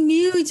very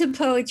new to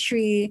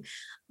poetry.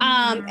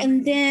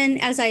 And then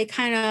as I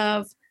kind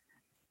of,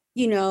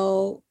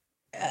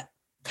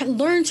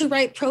 learned to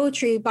write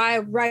poetry by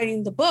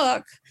writing the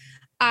book,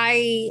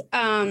 I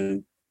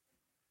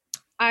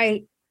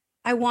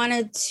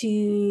wanted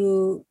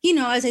to,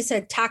 as I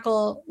said,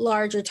 tackle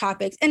larger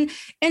topics. And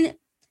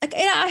like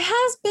it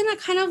has been a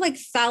kind of like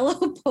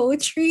fallow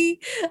poetry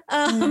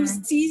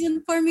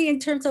season for me in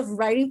terms of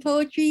writing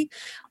poetry.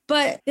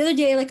 But the other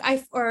day,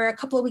 or a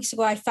couple of weeks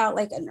ago, I felt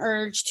like an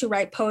urge to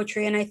write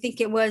poetry. And I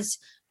think it was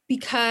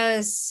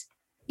because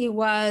it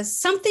was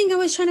something I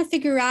was trying to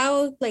figure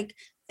out, like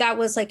that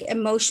was like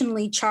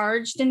emotionally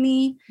charged in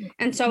me.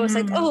 And so I was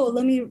like, oh,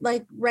 let me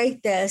like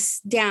write this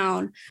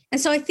down. And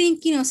so I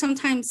think,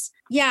 sometimes,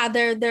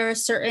 there are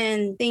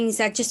certain things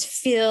that just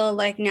feel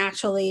like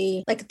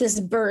naturally like this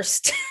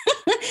burst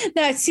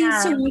that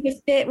seems to me to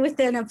fit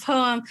within a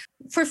poem.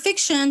 For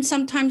fiction,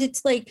 sometimes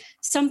it's like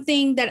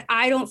something that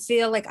I don't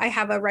feel like I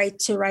have a right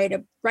to write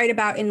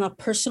about in a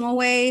personal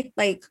way,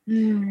 like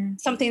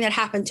something that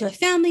happened to a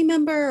family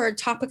member or a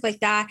topic like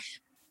that.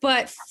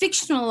 But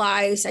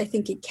fictionalized, I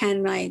think it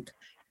can like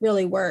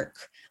really work.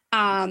 So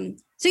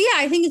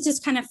I think it's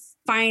just kind of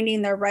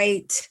finding the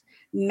right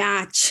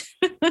match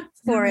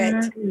for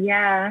it.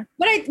 Yeah.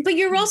 But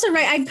you're also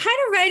right. I'm kind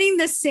of writing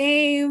the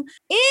same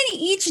in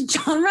each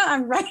genre.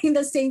 I'm writing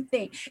the same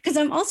thing because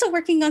I'm also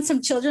working on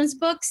some children's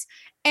books,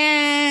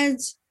 and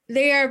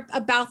they are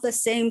about the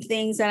same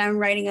things that I'm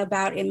writing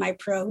about in my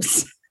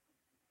prose.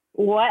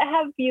 What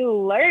have you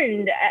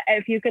learned?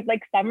 If you could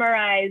like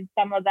summarize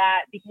some of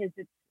that, because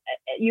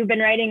you've been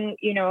writing,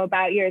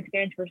 about your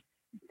experience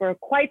for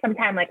quite some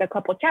time, like a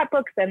couple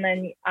chapbooks and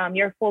then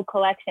your full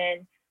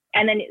collection.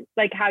 And then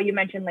like how you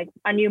mentioned, like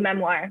a new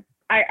memoir.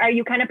 Are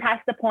you kind of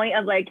past the point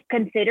of like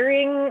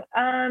considering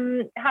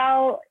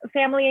how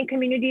family and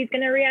community is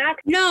going to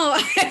react? No,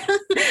 I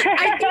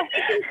think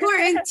it's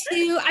important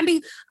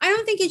I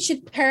don't think it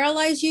should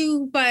paralyze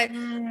you, but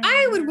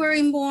I would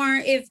worry more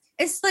if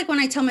it's like when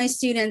I tell my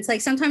students,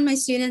 like sometimes my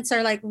students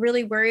are like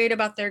really worried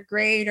about their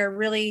grade and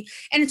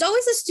it's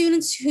always the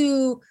students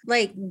who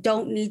like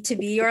don't need to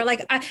be, or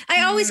like,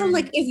 I always am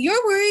like, if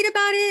you're worried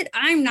about it,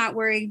 I'm not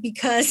worried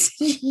because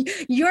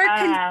you're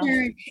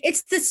concerned.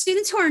 It's the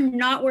students who are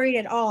not worried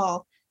at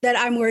all that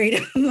I'm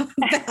worried about. And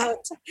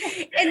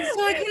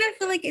so I kind of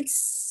feel like it's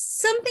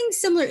something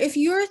similar. If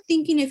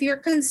you're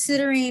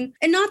considering,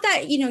 and not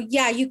that,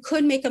 you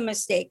could make a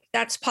mistake,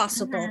 that's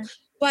possible.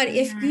 But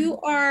if you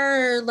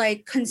are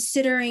like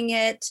considering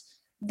it,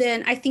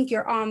 then I think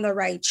you're on the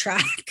right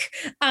track.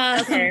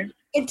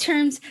 In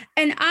terms,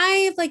 and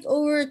I've like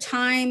over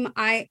time,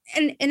 I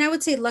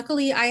would say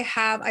luckily I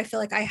feel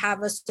like I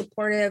have a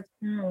supportive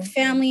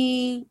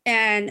family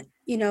and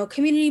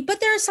community, but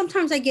there are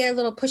sometimes I get a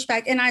little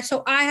pushback, and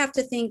so I have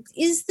to think,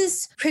 is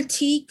this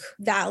critique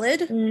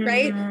valid,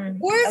 right?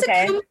 Or is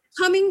it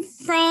coming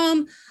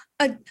from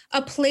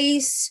a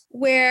place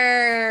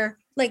where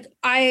like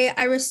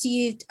I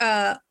received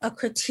a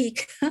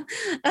critique,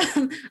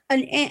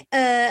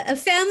 a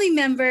family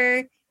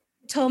member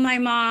told my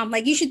mom,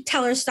 like, you should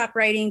tell her stop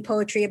writing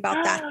poetry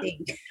about that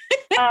thing.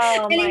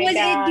 And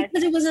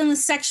because it was in a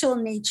sexual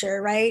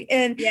nature, right?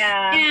 And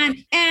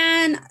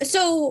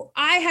so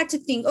I had to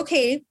think,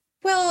 okay,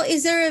 well,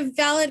 is there a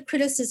valid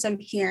criticism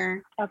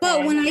here? Okay.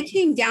 But when I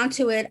came down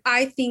to it,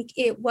 I think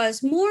it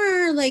was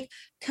more like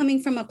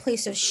coming from a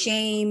place of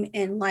shame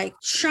and like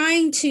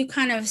trying to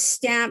kind of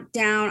stamp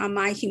down on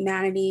my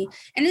humanity.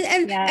 But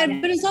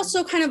it's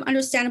also kind of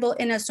understandable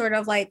in a sort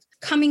of like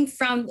coming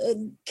from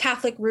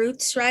Catholic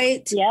roots,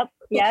 right? Yep.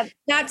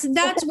 That's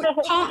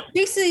what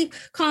basically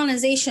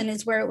colonization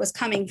is where it was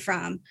coming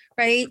from,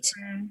 right?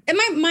 And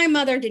my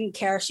mother didn't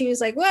care. She was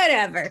like,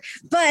 whatever.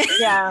 But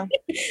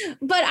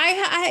but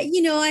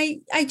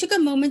I took a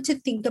moment to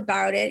think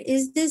about it.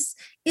 Is this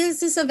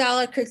a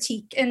valid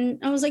critique? And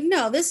I was like,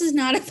 no, this is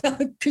not a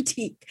valid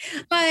critique.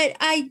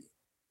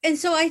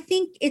 So I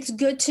think it's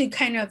good to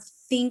kind of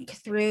think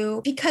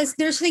through, because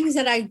there's things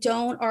that I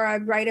don't, or I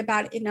write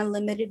about in a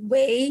limited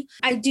way.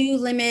 I do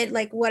limit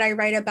like what I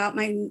write about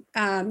my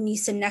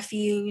niece and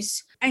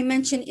nephews. I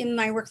mentioned in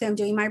my work that I'm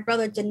doing, my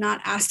brother did not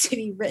ask to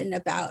be written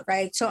about,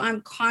 right? So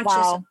I'm conscious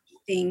of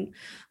thing.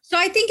 So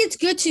I think it's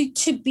good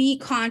to be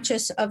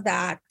conscious of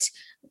that,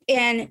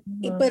 and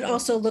but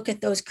also look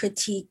at those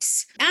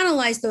critiques,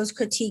 analyze those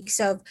critiques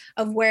of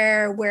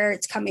where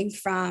it's coming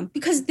from,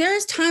 because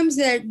there's times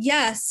that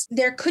yes,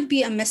 there could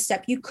be a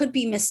misstep, you could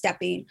be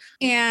misstepping,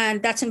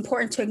 and that's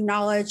important to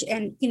acknowledge.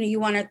 And you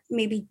want to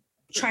maybe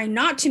try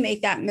not to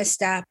make that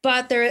misstep.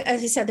 But there,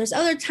 as I said, there's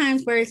other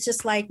times where it's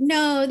just like,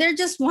 no, they're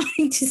just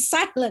wanting to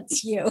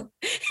silence you.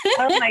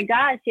 Oh my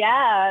gosh,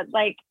 yeah.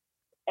 Like,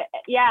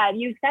 yeah,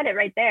 you said it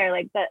right there,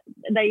 like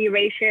the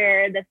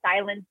erasure, the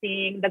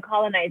silencing, the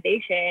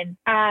colonization.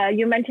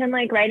 You mentioned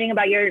like writing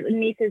about your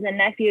nieces and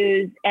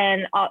nephews,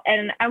 and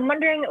I'm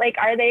wondering, like,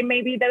 are they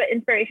maybe the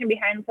inspiration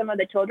behind some of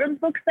the children's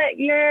books that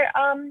you're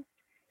writing?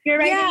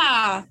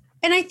 Yeah,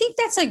 and I think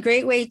that's a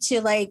great way to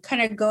like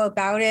kind of go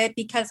about it,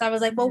 because I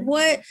was like, well,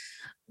 what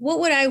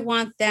would I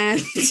want them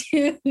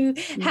to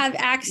have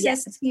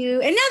access to?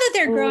 And now that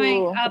they're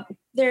growing up,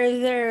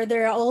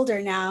 they're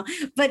older now,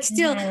 but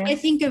still I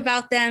think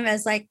about them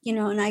as like,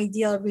 an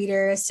ideal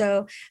reader.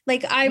 So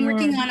like I'm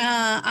working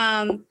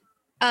on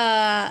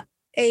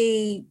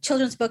a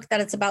children's book that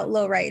it's about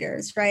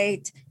lowriders,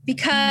 right?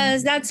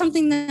 Because that's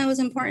something that was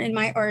important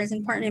is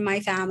important in my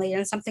family,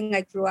 and something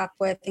I grew up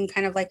with, and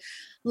kind of like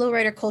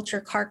lowrider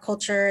culture, car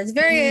culture. It's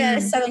very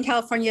Southern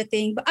California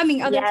thing, but I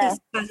mean, other places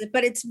has it,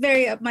 but it's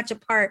very much a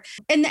part.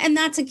 And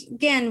that's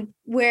again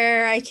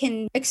where I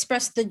can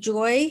express the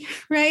joy,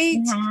 right?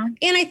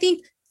 And I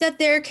think that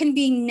there can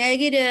be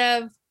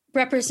negative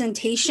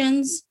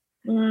representations.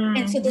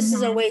 And so this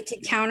is a way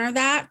to counter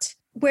that,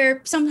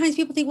 where sometimes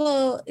people think,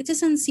 well, it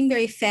doesn't seem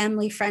very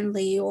family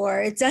friendly,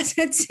 or it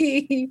doesn't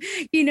seem,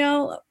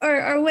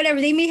 or whatever.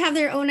 They may have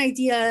their own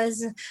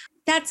ideas.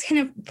 That's kind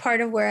of part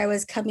of where I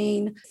was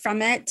coming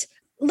from it,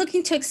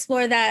 looking to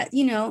explore that,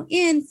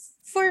 in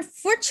for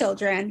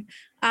children.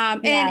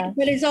 But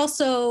it's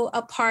also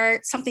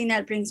something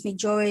that brings me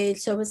joy.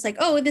 So it's like,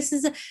 oh, this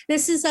is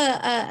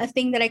a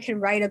thing that I can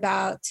write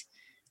about,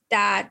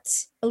 that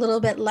a little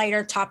bit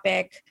lighter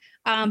topic,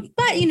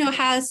 but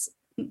has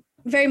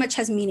very much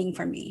has meaning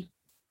for me.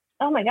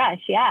 Oh my gosh,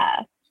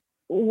 yeah.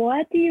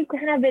 What do you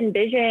kind of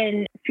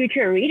envision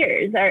future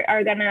readers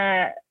are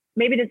gonna,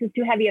 maybe this is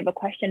too heavy of a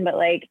question, but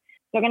like,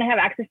 they're gonna have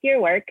access to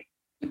your work,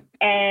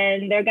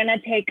 and they're gonna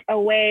take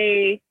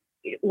away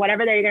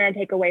whatever they're gonna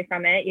take away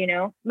from it,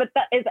 But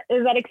is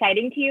that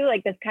exciting to you?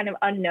 Like this kind of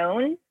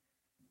unknown?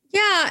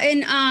 Yeah,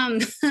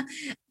 and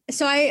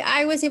so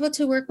I was able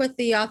to work with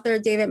the author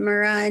David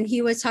Murrah, and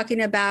he was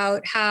talking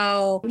about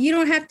how you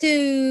don't have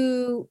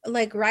to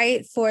like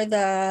write for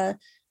the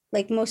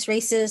like most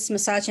racist,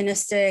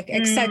 misogynistic,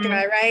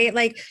 etc. Right?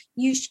 Like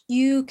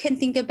you can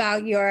think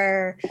about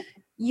your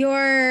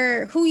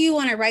who you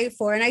want to write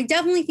for. And I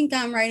definitely think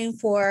I'm writing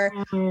for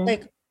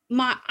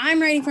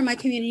I'm writing for my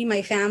community,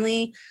 my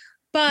family,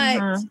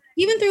 but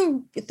even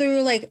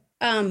through like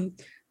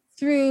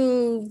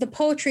through the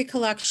poetry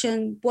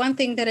collection, one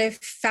thing that I've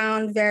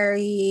found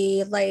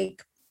very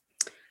like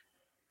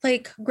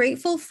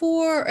grateful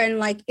for, and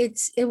like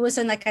it was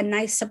like a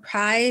nice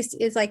surprise,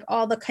 is like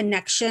all the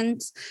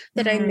connections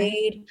that I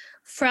made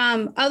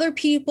from other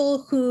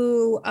people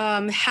who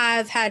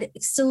have had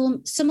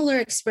similar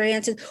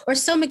experiences, or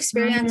some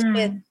experience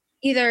with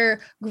either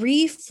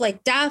grief,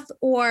 like death,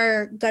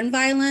 or gun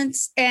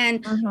violence,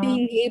 and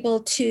being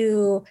able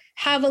to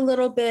have a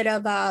little bit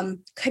of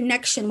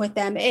connection with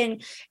them.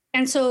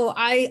 And so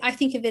I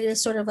think of it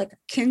as sort of like a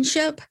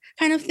kinship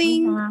kind of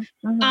thing,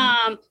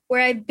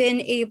 where I've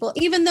been able,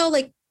 even though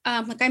like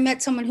I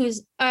met someone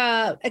who's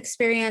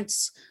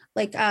experienced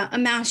like a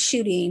mass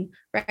shooting,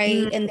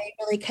 right? And they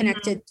really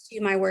connected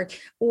to my work,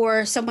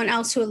 or someone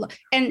else who,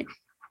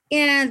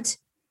 and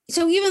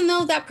so even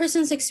though that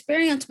person's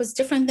experience was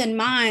different than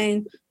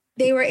mine,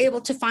 they were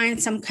able to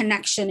find some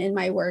connection in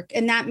my work.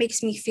 And that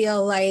makes me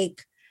feel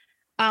like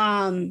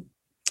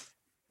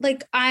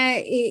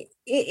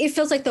it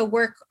feels like the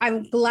work,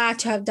 I'm glad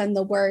to have done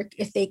the work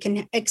if they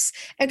can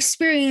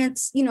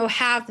experience,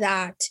 have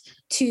that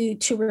to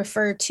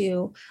refer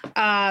to.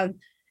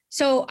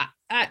 So,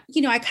 I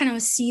kind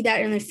of see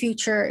that in the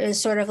future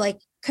is sort of like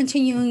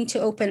continuing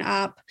to open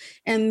up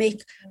and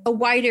make a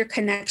wider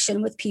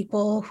connection with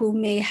people who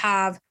may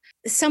have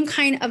some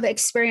kind of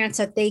experience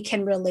that they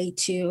can relate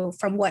to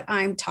from what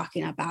I'm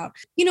talking about,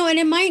 and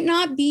it might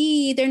not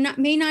be,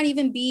 may not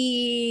even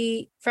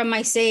be from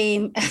my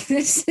same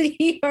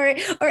ethnicity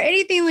or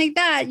anything like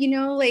that,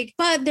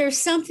 but there's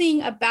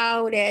something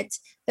about it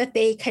that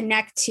they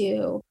connect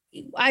to.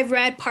 I've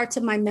read parts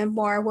of my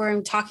memoir where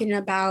I'm talking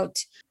about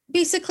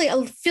basically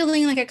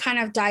feeling like a kind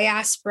of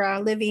diaspora,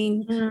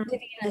 living in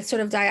a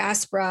sort of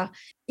diaspora.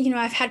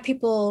 I've had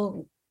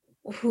people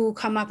who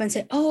come up and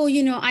say, oh,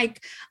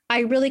 I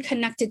really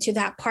connected to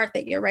that part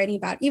that you're writing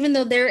about, even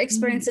though their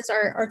experiences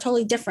are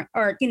totally different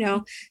or,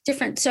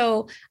 different.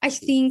 So I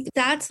think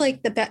that's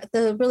like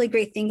the really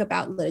great thing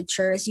about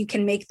literature is you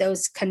can make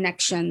those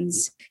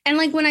connections. And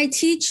like when I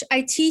teach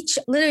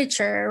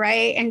literature,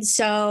 right? And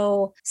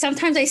so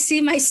sometimes I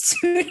see my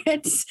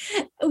students,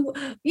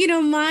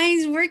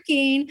 minds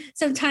working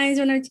sometimes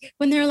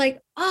when they're like,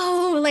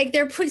 oh, like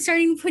they're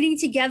starting putting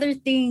together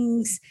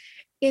things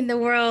in the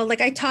world.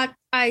 Like I taught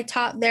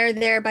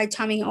There by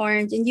Tommy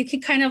Orange, and you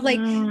could kind of like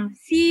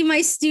see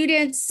my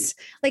students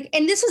like,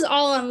 and this was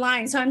all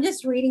online, so I'm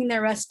just reading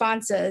their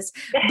responses,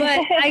 but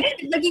I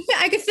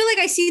could feel like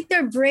I see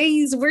their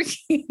brains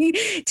working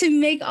to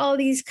make all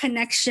these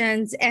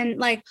connections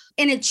and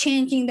it's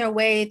changing their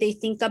way they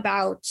think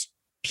about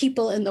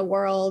people in the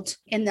world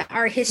and the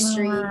art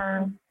history.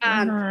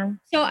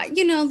 So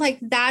like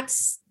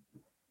that's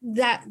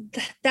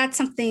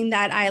something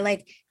that I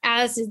like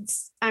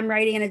as I'm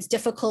writing and it's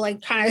difficult,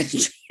 like kind of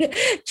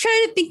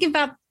try to think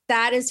about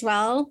that as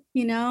well,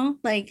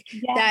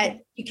 that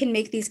you can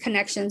make these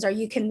connections or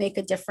you can make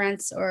a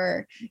difference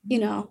or,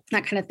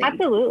 that kind of thing.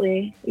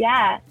 Absolutely.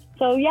 Yeah.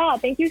 So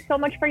thank you so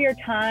much for your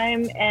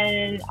time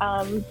and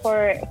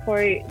for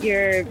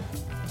your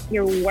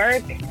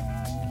work.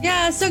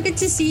 Yeah. So good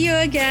to see you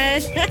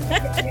again.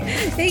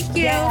 Thank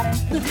you. Yeah,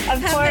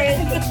 of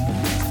course.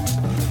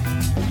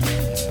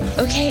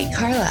 Okay,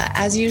 Carla,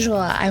 as usual,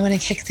 I want to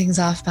kick things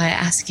off by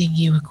asking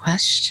you a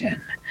question.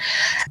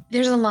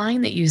 There's a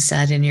line that you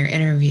said in your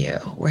interview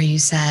where you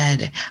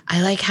said,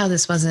 I like how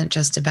this wasn't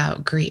just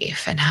about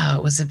grief and how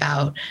it was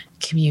about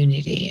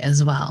community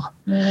as well.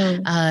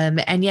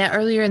 And yet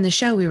earlier in the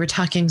show, we were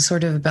talking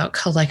sort of about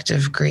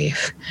collective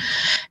grief.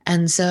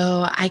 And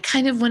so I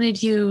kind of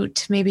wanted you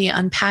to maybe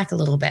unpack a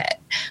little bit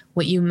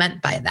what you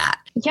meant by that.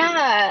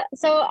 Yeah.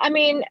 So, I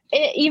mean,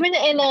 even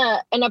in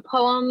a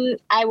poem,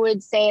 I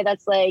would say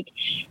that's like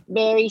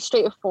very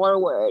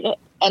straightforward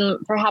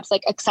and perhaps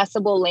like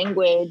accessible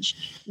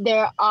language.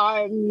 There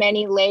are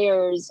many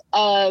layers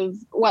of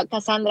what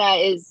Cassandra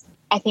is,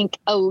 I think,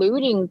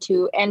 alluding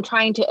to and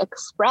trying to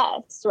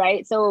express,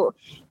 right? So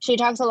she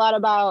talks a lot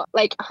about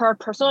like her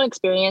personal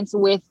experience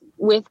with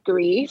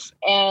grief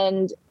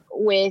and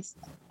with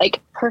like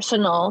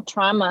personal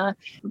trauma,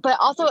 but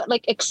also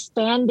like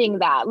expanding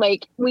that.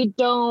 Like we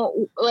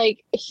don't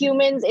like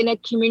humans in a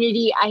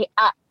community.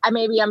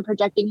 Maybe I'm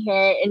projecting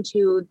here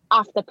into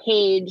off the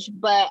page,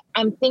 but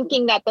I'm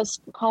thinking that the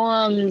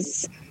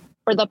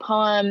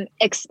poem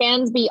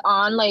expands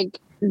beyond like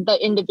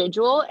the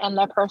individual and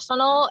the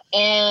personal,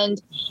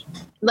 and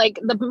like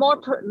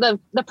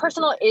the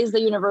personal is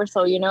the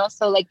universal,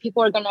 so like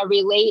people are going to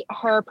relate.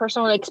 Her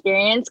personal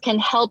experience can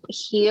help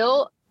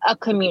heal a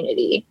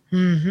community.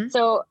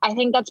 So I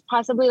think that's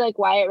possibly like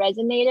why it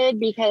resonated,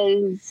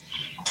 because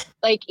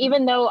like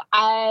even though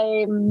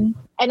I'm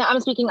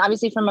speaking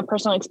obviously from a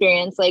personal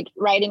experience, like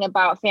writing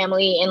about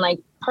family and like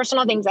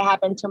personal things that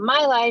happened to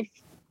my life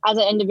as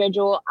an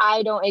individual,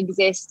 I don't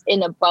exist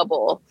in a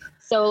bubble.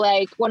 So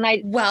like when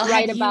I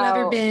write have about,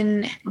 you ever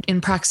been in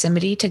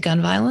proximity to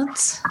gun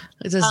violence?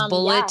 Does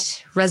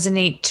Bullet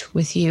resonate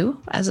with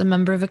you as a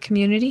member of a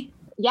community?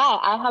 Yeah,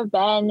 I have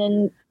been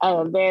in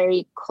a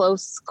very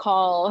close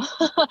call,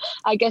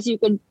 I guess you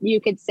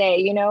could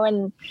say,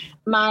 and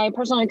my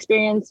personal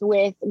experience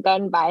with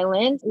gun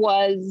violence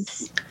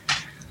was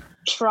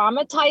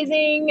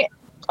traumatizing.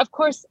 Of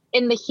course,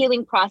 in the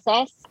healing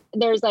process,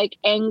 there's like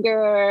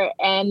anger,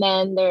 and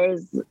then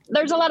there's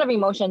a lot of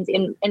emotions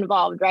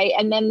involved, right?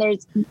 And then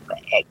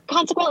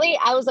consequently,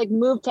 I was like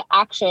moved to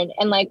action,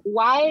 and like,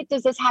 why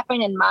does this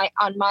happen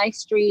on my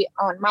street,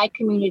 on my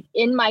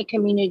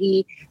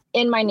community,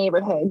 in my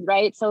neighborhood,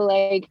 right? So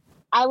like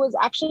I was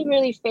actually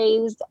really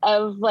fazed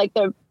of like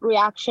the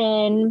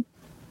reaction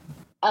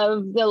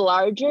of the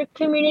larger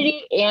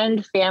community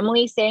and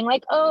family saying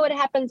like, oh, it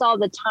happens all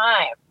the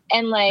time.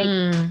 And like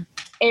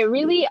it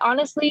really,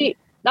 honestly,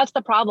 that's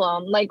the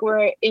problem. Like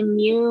we're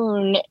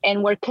immune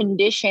and we're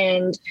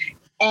conditioned,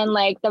 and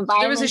like the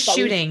violence. There was a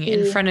shooting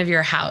in front of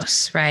your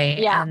house, right?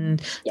 Yeah.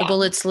 And the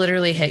bullets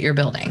literally hit your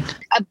building.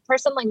 A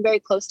person like very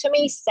close to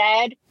me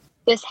said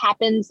this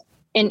happens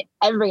in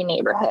every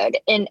neighborhood,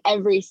 in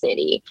every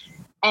city.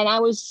 And I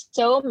was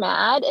so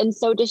mad and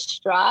so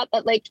distraught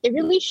that like it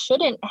really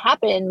shouldn't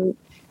happen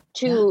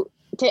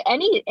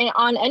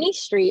on any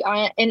street,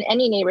 in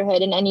any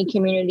neighborhood, in any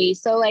community.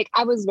 So like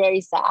I was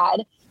very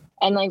sad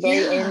and like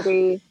very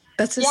angry.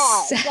 That's a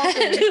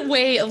sad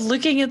way of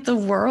looking at the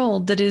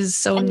world that is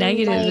so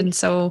negative and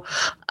so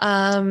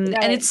and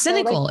it's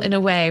cynical in a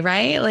way,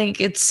 right?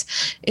 Like it's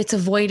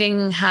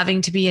avoiding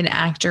having to be an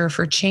actor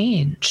for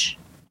change.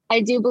 I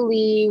do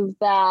believe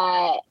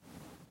that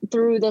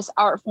through this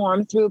art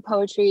form, through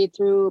poetry,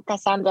 through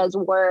Cassandra's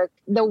work,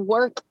 the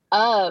work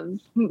of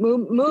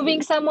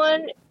moving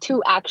someone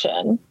to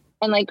action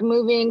and like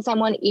moving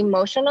someone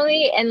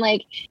emotionally. And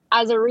like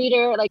as a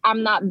reader, like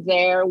I'm not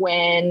there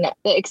when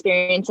the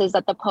experiences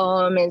that the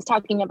poem is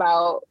talking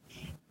about,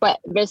 but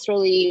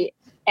viscerally,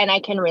 and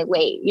I can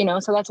relate,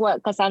 So that's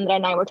what Cassandra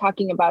and I were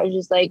talking about, is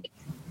just like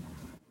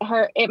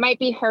it might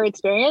be her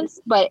experience,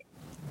 but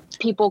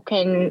people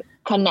can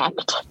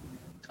connect.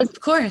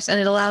 Of course. And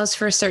it allows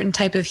for a certain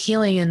type of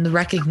healing and the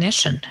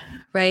recognition,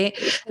 right?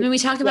 I mean, we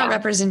talk about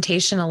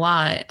representation a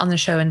lot on the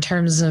show in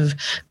terms of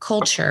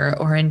culture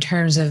or in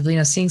terms of,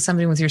 seeing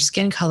somebody with your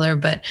skin color.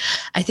 But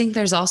I think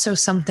there's also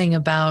something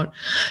about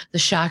the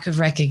shock of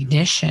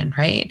recognition,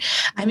 right?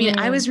 I mean,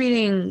 I was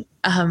reading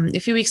a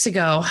few weeks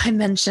ago, I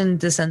mentioned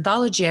this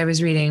anthology I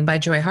was reading by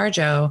Joy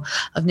Harjo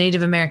of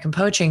Native American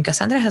poetry, and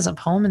Cassandra has a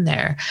poem in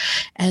there.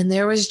 And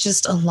there was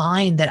just a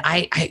line that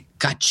I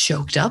got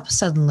choked up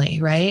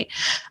suddenly, right?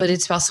 But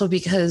it's also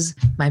because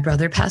my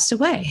brother passed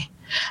away.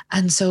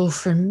 And so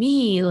for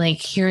me,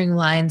 like hearing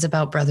lines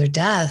about brother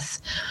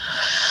death,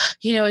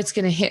 it's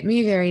going to hit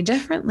me very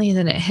differently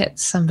than it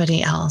hits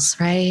somebody else,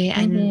 right?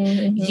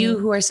 And you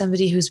who are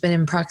somebody who's been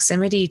in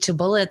proximity to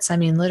bullets, I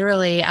mean,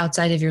 literally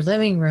outside of your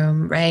living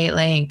room, right?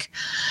 Like,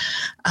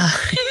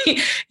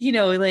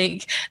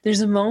 like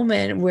there's a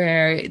moment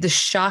where the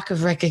shock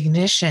of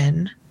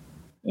recognition,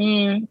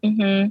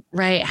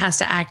 right, has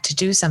to act to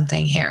do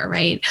something here,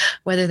 right?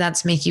 Whether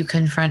that's make you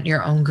confront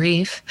your own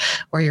grief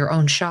or your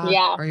own shock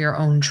or your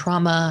own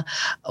trauma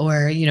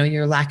or,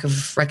 your lack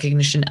of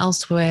recognition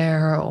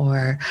elsewhere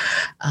or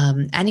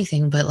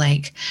anything, but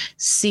like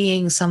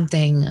seeing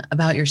something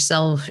about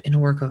yourself in a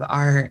work of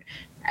art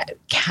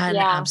can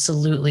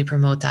absolutely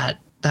promote that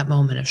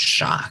moment of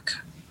shock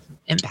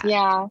impact.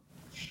 Yeah.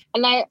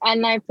 And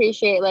I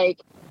appreciate like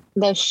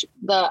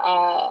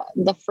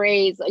the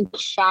phrase like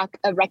shock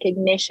of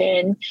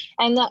recognition,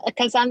 and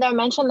Cassandra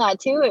mentioned that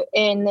too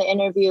in the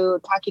interview,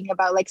 talking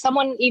about like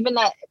someone even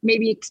that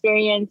maybe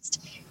experienced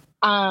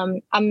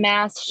a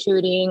mass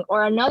shooting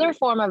or another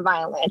form of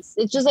violence.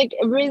 It's just like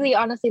really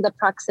honestly the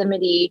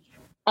proximity,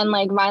 and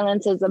like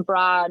violence is a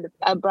broad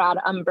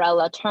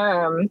umbrella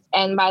term,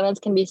 and violence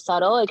can be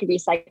subtle, it could be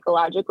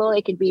psychological,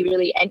 it could be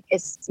really, and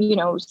it's,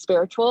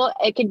 spiritual,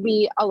 it could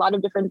be a lot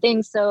of different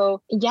things.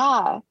 So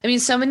I mean,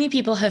 so many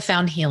people have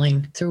found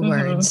healing through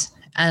words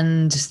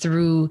and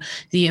through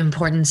the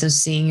importance of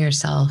seeing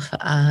yourself.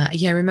 I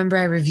remember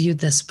I reviewed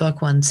this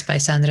book once by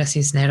Sandra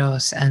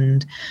Cisneros,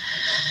 and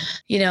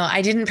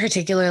I didn't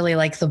particularly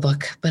like the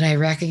book, but I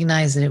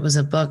recognized that it was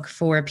a book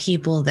for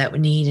people that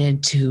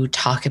needed to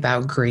talk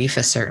about grief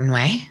a certain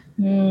way.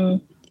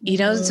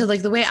 So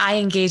like the way I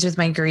engage with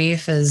my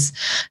grief is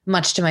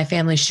much to my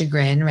family's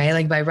chagrin, right?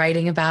 Like by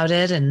writing about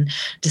it and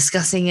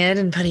discussing it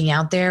and putting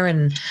out there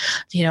and,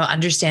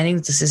 understanding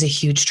that this is a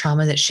huge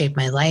trauma that shaped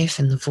my life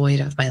and the void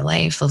of my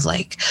life of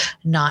like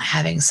not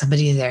having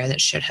somebody there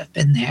that should have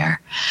been there.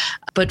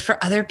 But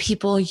for other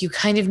people, you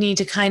kind of need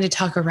to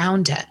talk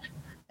around it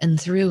and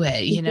through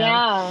it,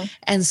 Yeah.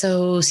 And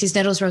so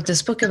Cisneros wrote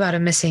this book about a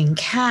missing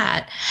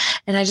cat.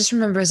 And I just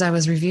remember as I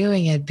was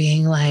reviewing it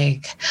being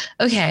like,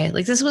 okay,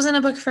 like this wasn't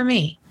a book for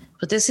me,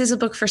 but this is a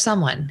book for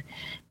someone.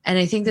 And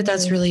I think that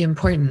that's really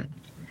important,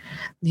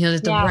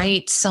 that the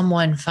right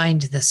someone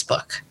find this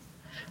book,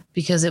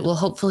 because it will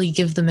hopefully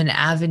give them an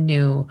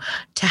avenue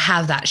to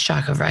have that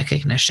shock of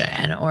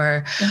recognition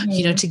or,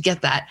 to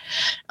get that,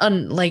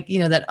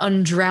 that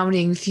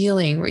undrowning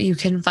feeling where you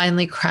can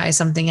finally cry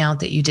something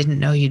out that you didn't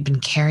know you'd been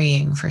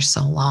carrying for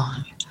so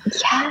long.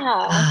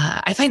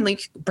 Yeah. I find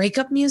like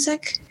breakup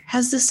music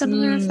has this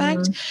similar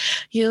effect.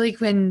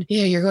 Like when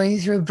you're going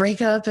through a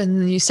breakup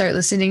and you start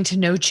listening to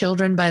No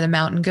Children by the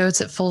Mountain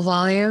Goats at full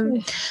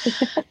volume.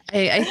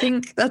 I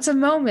think that's a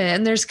moment,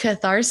 and there's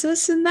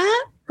catharsis in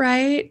that.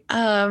 Right.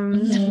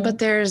 But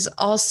there's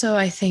also,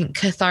 I think,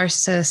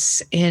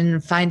 catharsis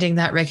in finding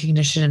that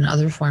recognition in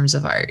other forms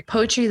of art.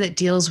 Poetry that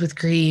deals with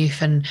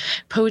grief and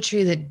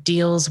poetry that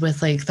deals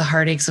with like the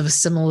heartaches of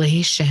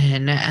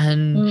assimilation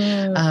and,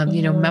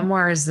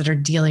 memoirs that are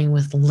dealing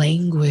with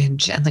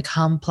language and the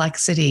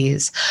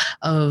complexities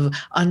of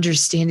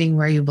understanding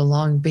where you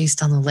belong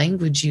based on the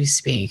language you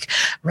speak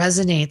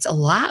resonates a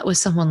lot with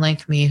someone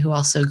like me who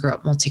also grew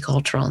up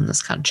multicultural in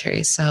this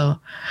country. So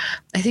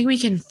I think we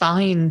can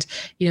find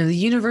the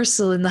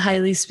universal and the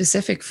highly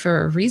specific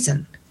for a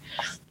reason,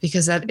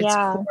 because at its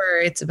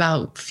core, it's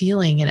about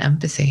feeling and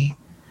empathy.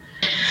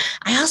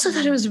 I also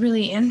thought it was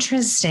really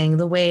interesting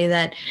the way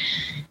that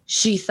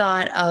she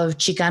thought of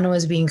Chicano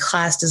as being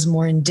classed as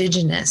more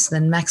indigenous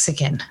than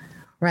Mexican,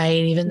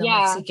 right? Even though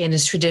Mexican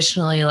is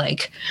traditionally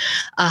like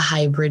a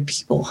hybrid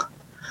people.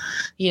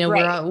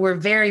 We're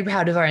very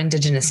proud of our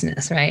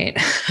indigenousness, right?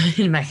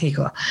 In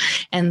Mexico.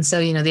 And so,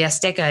 the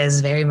Azteca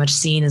is very much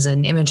seen as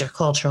an image of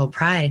cultural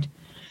pride.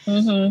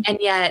 And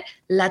yet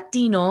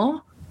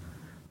Latino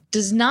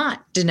does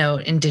not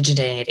denote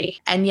indigeneity.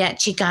 And yet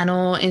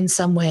Chicano in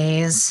some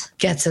ways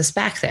gets us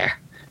back there,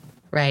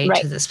 right?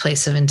 To this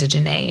place of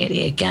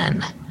indigeneity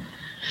again.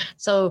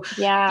 So,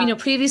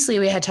 previously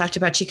we had talked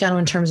about Chicano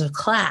in terms of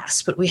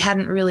class, but we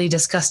hadn't really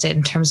discussed it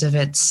in terms of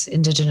its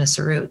indigenous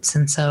roots.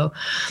 And so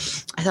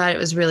I thought it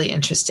was really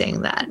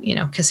interesting that,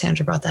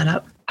 Cassandra brought that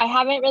up. I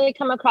haven't really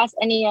come across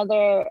any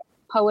other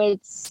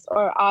poets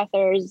or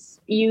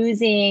authors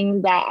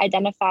using that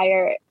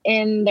identifier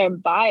in their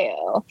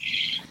bio.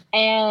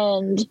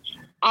 And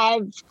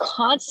I've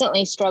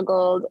constantly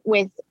struggled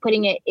with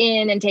putting it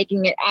in and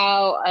taking it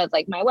out of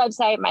like my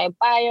website, my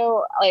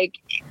bio. Like,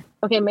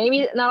 okay,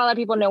 maybe not a lot of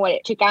people know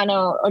what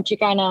Chicano or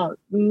Chicana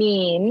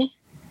mean.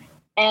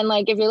 And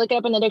like, if you look it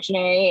up in the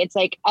dictionary, it's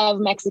like of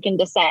Mexican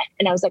descent.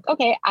 And I was like,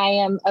 okay, I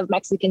am of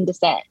Mexican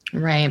descent.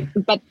 Right.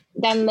 But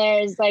then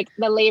there's like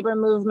the labor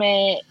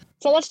movement.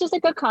 So that's just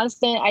like a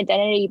constant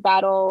identity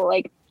battle,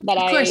 like that.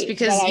 Of course,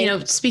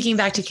 because, speaking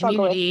back to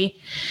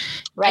community,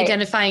 right.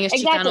 Identifying as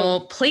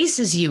Chicano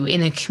places you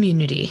in a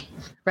community,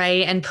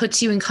 right? And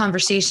puts you in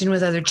conversation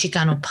with other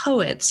Chicano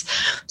poets.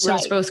 So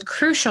it's both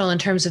crucial in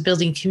terms of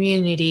building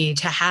community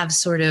to have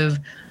sort of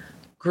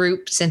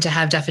groups and to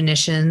have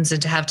definitions and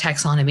to have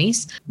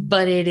taxonomies,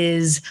 but it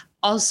is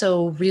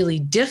also really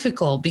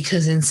difficult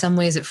because in some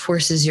ways it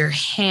forces your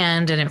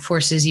hand and it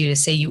forces you to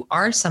say you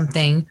are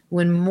something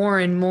when more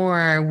and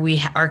more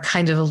we are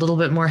kind of a little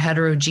bit more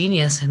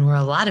heterogeneous and we're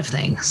a lot of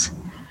things.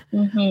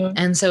 Mm-hmm.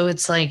 And so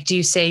it's like, do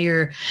you say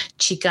you're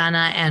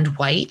Chicana and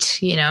white?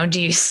 Do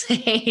you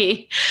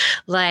say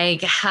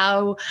like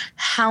how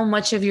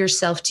much of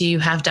yourself do you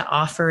have to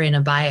offer in a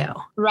bio?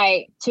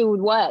 Right. To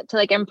what? To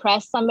like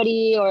impress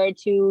somebody or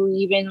to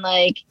even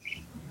like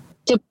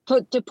to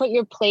put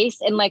your place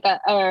in like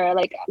or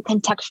like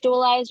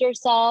contextualize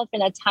yourself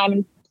in a time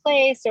and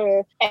place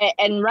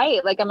and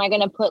right. Like, am I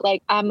going to put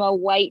like, I'm a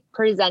white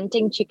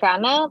presenting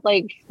Chicana?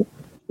 Like,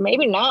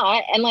 maybe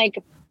not. And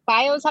like,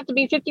 bios have to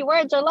be 50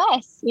 words or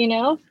less,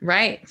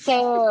 Right.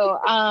 So,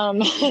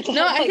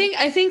 no,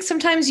 I think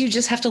sometimes you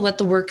just have to let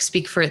the work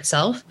speak for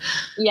itself.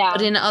 Yeah.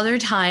 But in other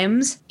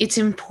times, it's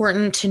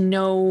important to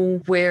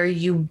know where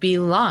you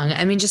belong.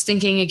 I mean, just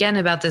thinking again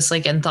about this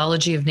like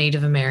anthology of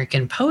Native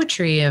American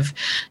poetry, of,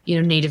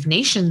 Native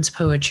Nations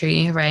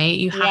poetry, right?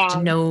 You have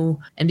to know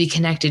and be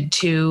connected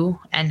to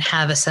and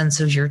have a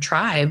sense of your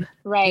tribe,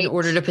 right, in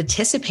order to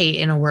participate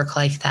in a work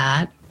like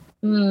that.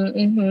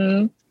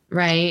 Mm-hmm.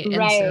 Right.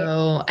 And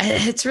so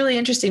it's really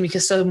interesting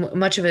because so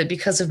much of it,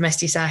 because of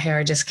mestizaje,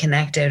 are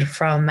disconnected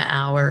from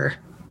our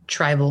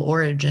tribal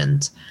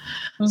origins.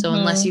 Mm-hmm. So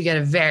unless you get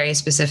a very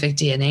specific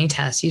DNA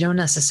test, you don't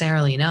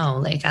necessarily know,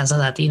 like as a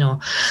Latino,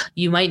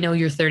 you might know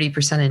you're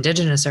 30%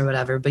 indigenous or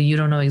whatever, but you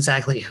don't know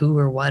exactly who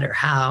or what or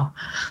how.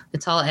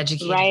 It's all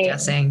educated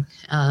guessing.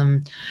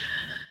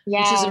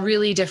 Which is a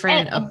really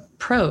different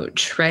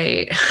approach.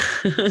 Right.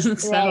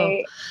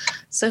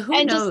 So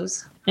who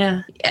knows?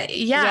 Yeah.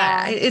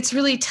 It's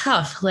really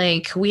tough.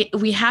 Like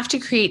we have to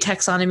create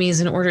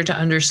taxonomies in order to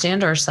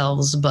understand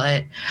ourselves,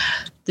 but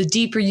the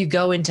deeper you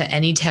go into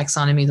any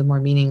taxonomy, the more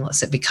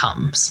meaningless it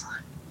becomes.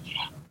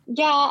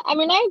 Yeah, I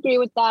mean, I agree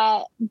with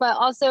that, but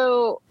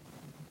also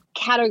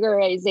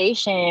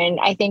categorization,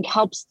 I think,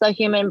 helps the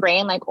human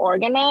brain like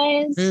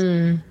organize.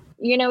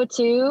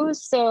 Too.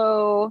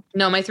 So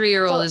no, my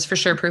 3-year-old is for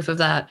sure proof of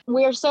that.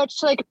 We're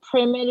such like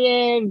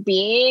primitive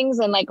beings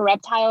and like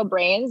reptile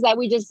brains that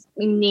we just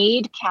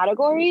need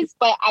categories.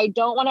 But I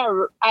don't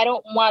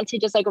want to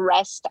just like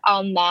rest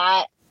on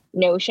that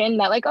notion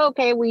that like,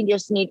 okay, we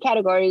just need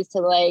categories to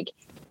like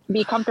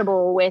be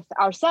comfortable with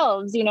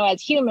ourselves,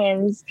 as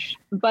humans.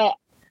 But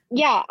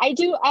yeah, I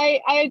do. I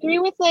agree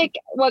with like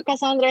what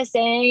Cassandra is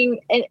saying,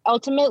 and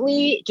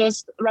ultimately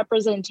just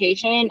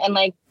representation and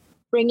like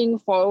bringing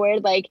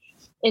forward like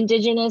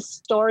Indigenous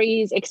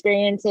stories,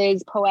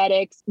 experiences,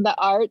 poetics, the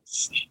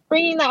arts,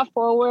 bringing that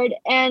forward.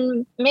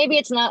 And maybe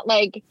it's not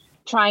like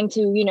trying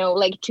to,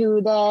 like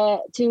to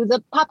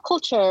the pop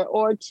culture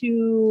or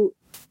to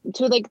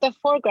like the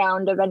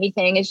foreground of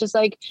anything. It's just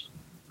like,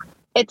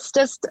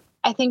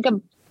 I think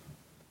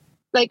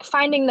like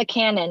finding the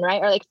canon,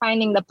 right? Or like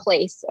finding the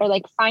place or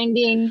like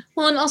finding.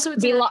 Well, and also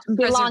it's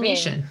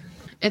preservation.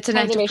 It's an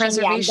act of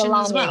preservation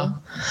as well.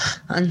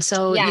 And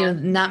so,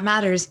 that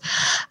matters.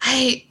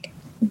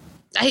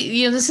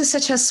 This is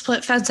such a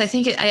split fence. I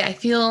think I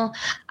feel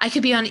I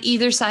could be on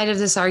either side of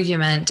this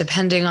argument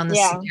depending on the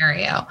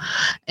scenario.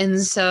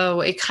 And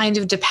so it kind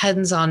of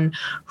depends on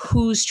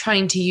who's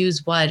trying to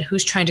use what,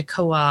 who's trying to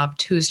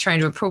co-opt, who's trying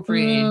to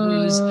appropriate,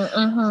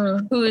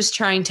 who's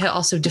trying to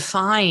also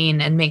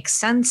define and make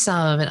sense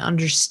of and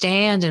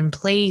understand and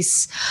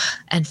place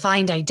and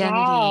find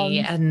identity.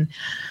 And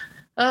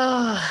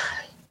I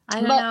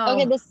don't know.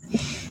 Okay,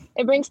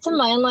 it brings to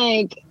mind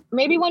like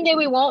maybe one day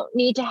we won't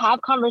need to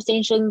have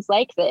conversations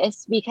like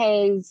this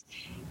because,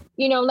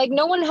 like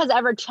no one has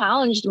ever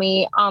challenged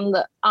me on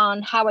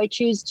how I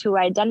choose to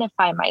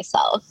identify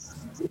myself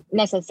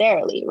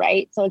necessarily.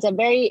 Right. So it's a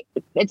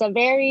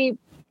very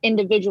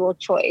individual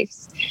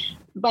choice,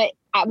 but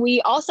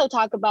we also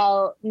talk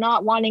about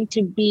not wanting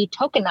to be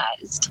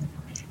tokenized.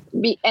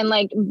 And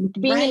like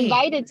being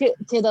invited to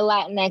the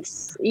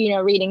Latinx,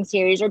 reading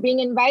series or being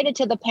invited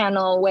to the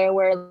panel where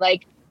we're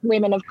like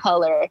women of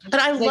color. But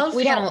I love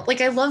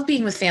I love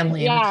being with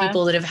family and with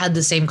people that have had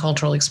the same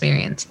cultural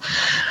experience.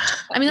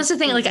 I mean, that's the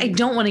thing. Like, I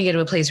don't want to get to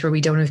a place where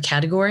we don't have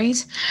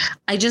categories.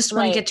 I just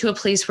want to get to a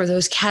place where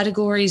those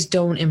categories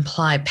don't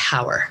imply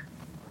power.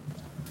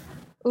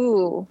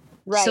 Ooh,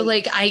 right. So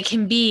like I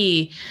can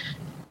be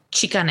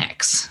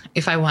Chicanx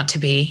if I want to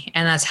be.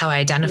 And that's how I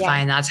identify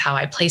and that's how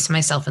I place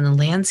myself in the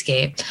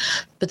landscape.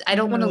 But I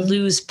don't want to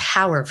lose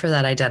power for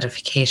that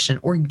identification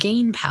or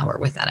gain power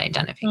with that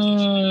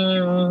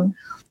identification.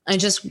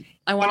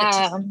 I want it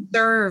to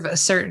serve a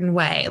certain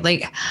way.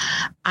 Like,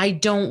 I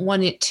don't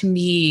want it to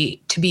be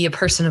a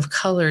person of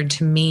color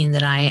to mean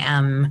that I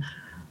am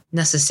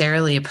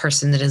necessarily a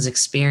person that has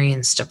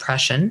experienced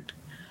oppression,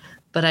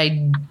 but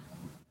I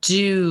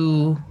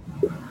do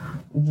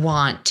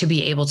want to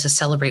be able to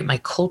celebrate my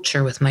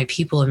culture with my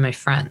people and my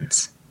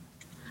friends.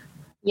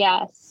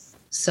 Yes.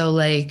 So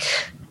like,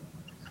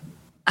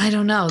 I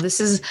don't know. We're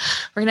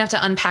going to have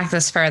to unpack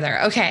this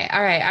further. Okay.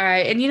 All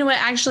right. And you know what?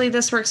 Actually,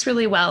 this works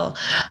really well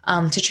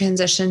to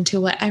transition to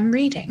what I'm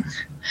reading.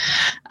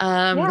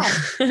 What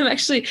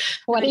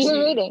are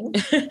you reading?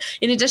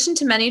 In addition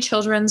to many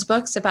children's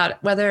books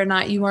about whether or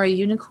not you are a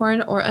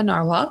unicorn or a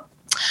narwhal,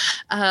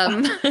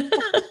 I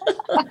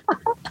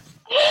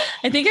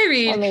think I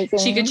read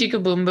Chica Chica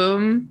Boom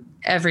Boom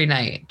every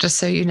night, just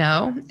so you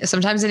know.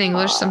 Sometimes in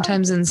English,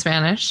 sometimes in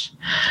Spanish.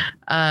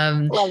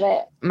 Love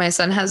it. My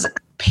son has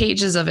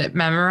pages of it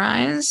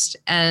memorized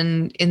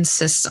and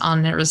insists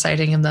on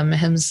reciting them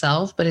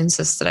himself, but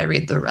insists that I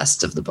read the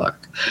rest of the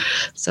book.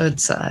 So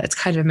it's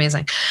kind of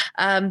amazing.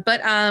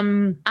 But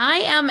I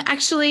am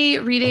actually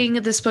reading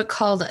this book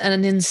called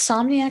An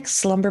Insomniac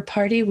Slumber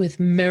Party with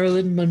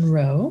Marilyn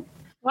Monroe.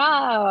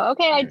 Wow.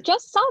 Okay. I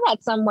just saw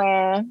that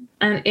somewhere.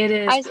 And it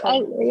is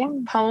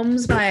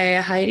poems by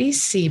Heidi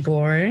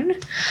Seaborn.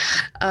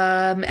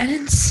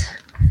 And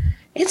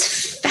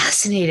it's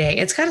fascinating.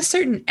 It's got a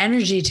certain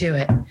energy to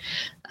it.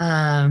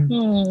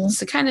 It's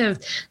the kind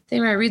of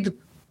thing where I read the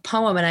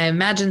poem and I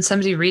imagine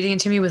somebody reading it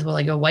to me with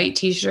like a white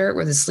t-shirt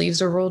where the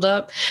sleeves are rolled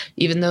up,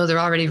 even though they're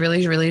already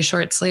really, really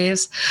short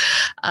sleeves.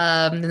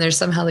 And there's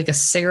somehow like a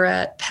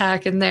cigarette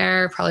pack in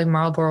there, probably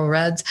Marlboro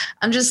Reds.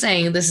 I'm just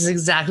saying this is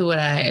exactly what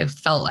I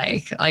felt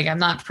like. Like, I'm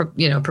not,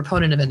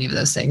 proponent of any of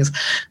those things,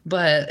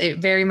 but it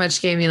very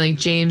much gave me like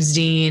James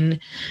Dean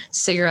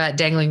cigarette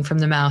dangling from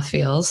the mouth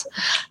feels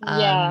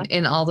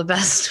in all the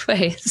best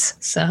ways.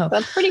 So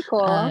that's pretty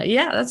cool.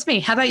 That's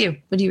me. How about you?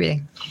 What are you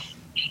reading?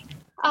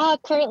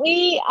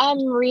 Currently,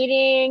 I'm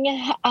reading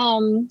a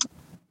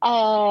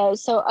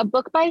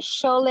book by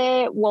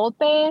Shole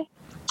Wolpe.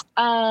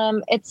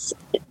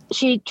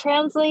 She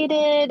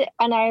translated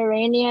an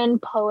Iranian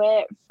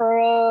poet,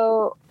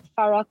 Faro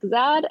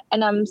Farrokhzad,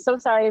 and I'm so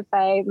sorry if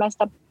I messed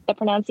up the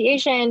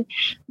pronunciation,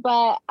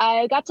 but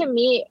I got to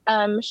meet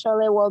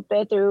Shole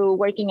Wolpe through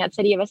working at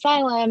City of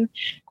Asylum.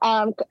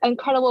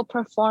 Incredible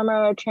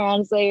performer,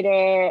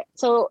 translator.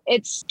 So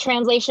it's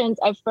translations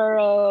of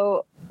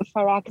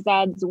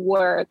Farrokhzad's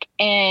work,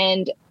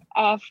 and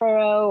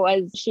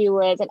she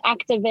was an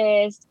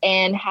activist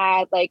and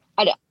had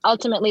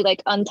ultimately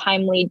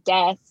untimely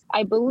death.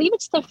 I believe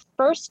it's the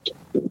first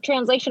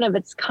translation of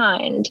its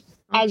kind.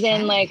 Okay. As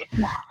in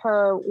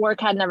her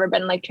work had never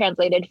been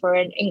translated for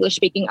an English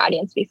speaking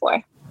audience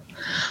before.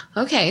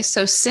 Okay,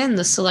 so Sin,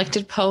 the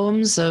selected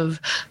poems of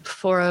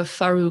Fora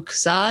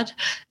Farrokhzad,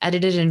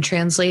 edited and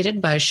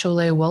translated by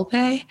Shole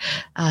Wolpe.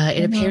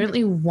 It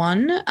apparently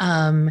won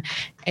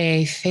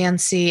a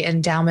fancy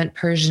endowment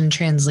Persian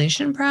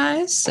translation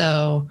prize.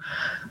 So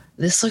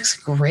this looks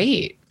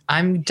great.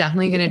 I'm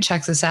definitely going to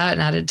check this out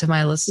and add it to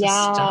my list of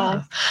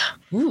stuff.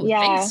 Ooh,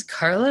 thanks,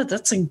 Carla.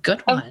 That's a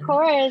good one. Of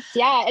course.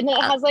 Yeah. And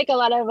it has a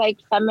lot of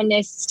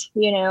feminist,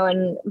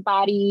 and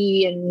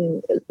body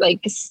and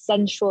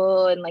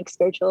sensual and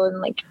spiritual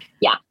and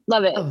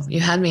love it. Oh,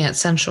 you had me at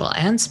sensual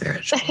and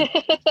spiritual.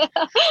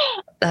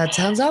 That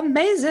sounds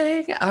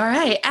amazing. All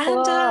right.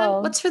 And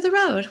cool. What's for the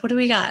road? What do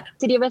we got?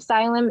 City of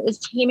Asylum is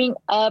teaming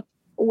up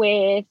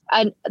with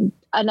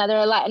another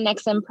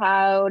Latinx and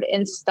Proud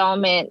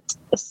installment.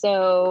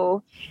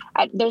 So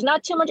there's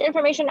not too much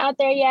information out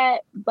there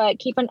yet, but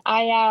keep an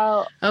eye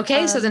out.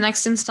 Okay, so the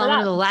next installment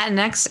of the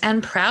Latinx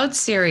and Proud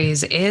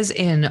series is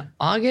in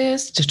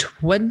August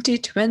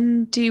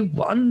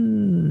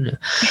 2021.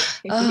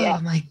 Oh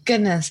my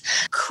goodness.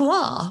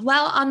 Cool.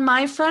 Well, on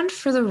my front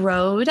for the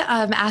road,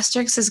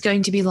 Asterix is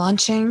going to be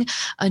launching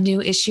a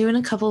new issue in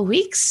a couple of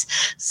weeks.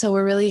 So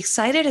we're really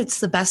excited. It's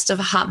the Best of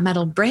Hot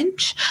Metal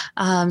Brinch.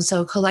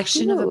 So a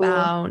collection of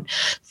about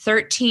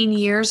 13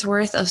 years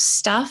worth of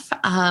stuff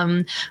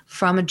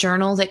from a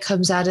journal that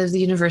comes out of the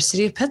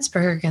University of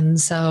Pittsburgh.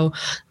 And so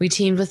we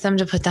teamed with them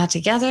to put that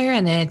together,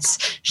 and it's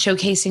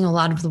showcasing a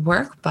lot of the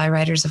work by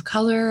writers of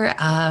color.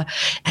 And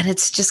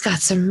it's just got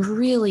some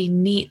really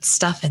neat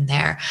stuff in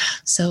there.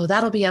 So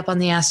that'll be up on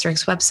the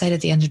Asterix website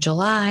at the end of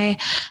July.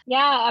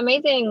 Yeah,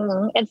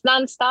 amazing. It's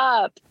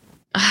nonstop.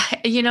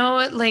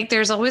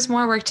 There's always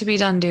more work to be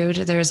done, dude.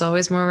 There's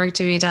always more work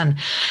to be done.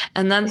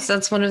 And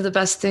that's one of the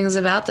best things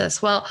about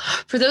this. Well,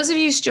 for those of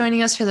you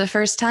joining us for the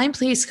first time,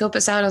 please scope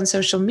us out on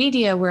social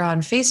media. We're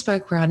on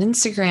Facebook, we're on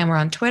Instagram, we're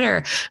on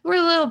Twitter.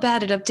 We're a little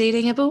bad at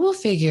updating it, but we'll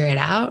figure it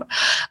out.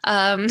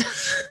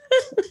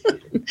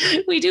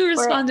 We do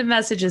respond to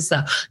messages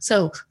though.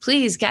 So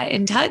please get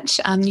in touch.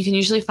 You can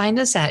usually find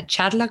us at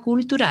Charla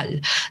Cultural.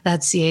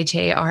 That's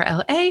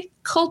CHARLA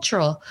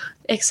cultural,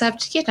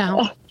 except,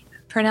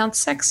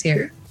 pronounced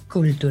sexier.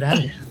 cultural.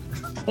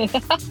 Me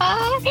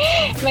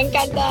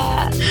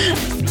encanta.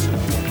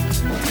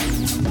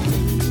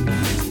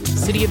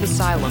 City of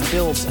Asylum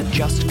builds a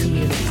just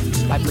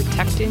community by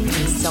protecting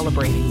and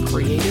celebrating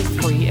creative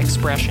free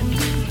expression.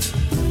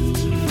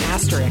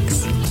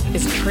 Asterix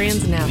is a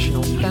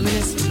transnational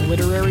feminist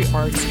literary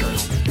arts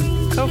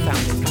journal,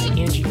 co-founded by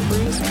Angie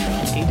Cruz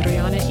and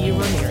Adriana E.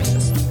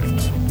 Ramirez,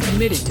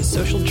 committed to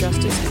social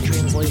justice and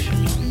translation,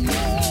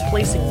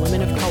 placing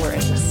women of color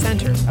at the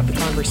center of the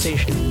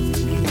conversation.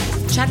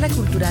 Charla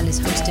Cultural is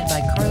hosted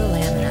by Carla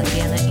Lam and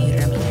Adriana E.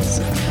 Ramirez.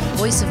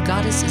 Voice of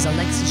Goddess is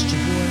Alexis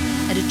Jabbour.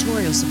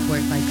 Editorial support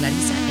by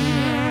Clarissa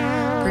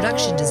A.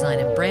 Production design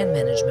and brand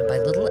management by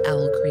Little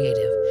Owl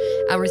Creative.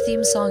 Our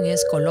theme song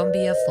is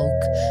Colombia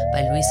Folk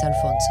by Luis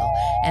Alfonso.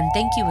 And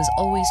thank you as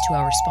always to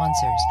our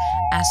sponsors,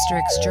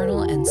 Asterix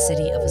Journal and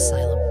City of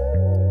Asylum.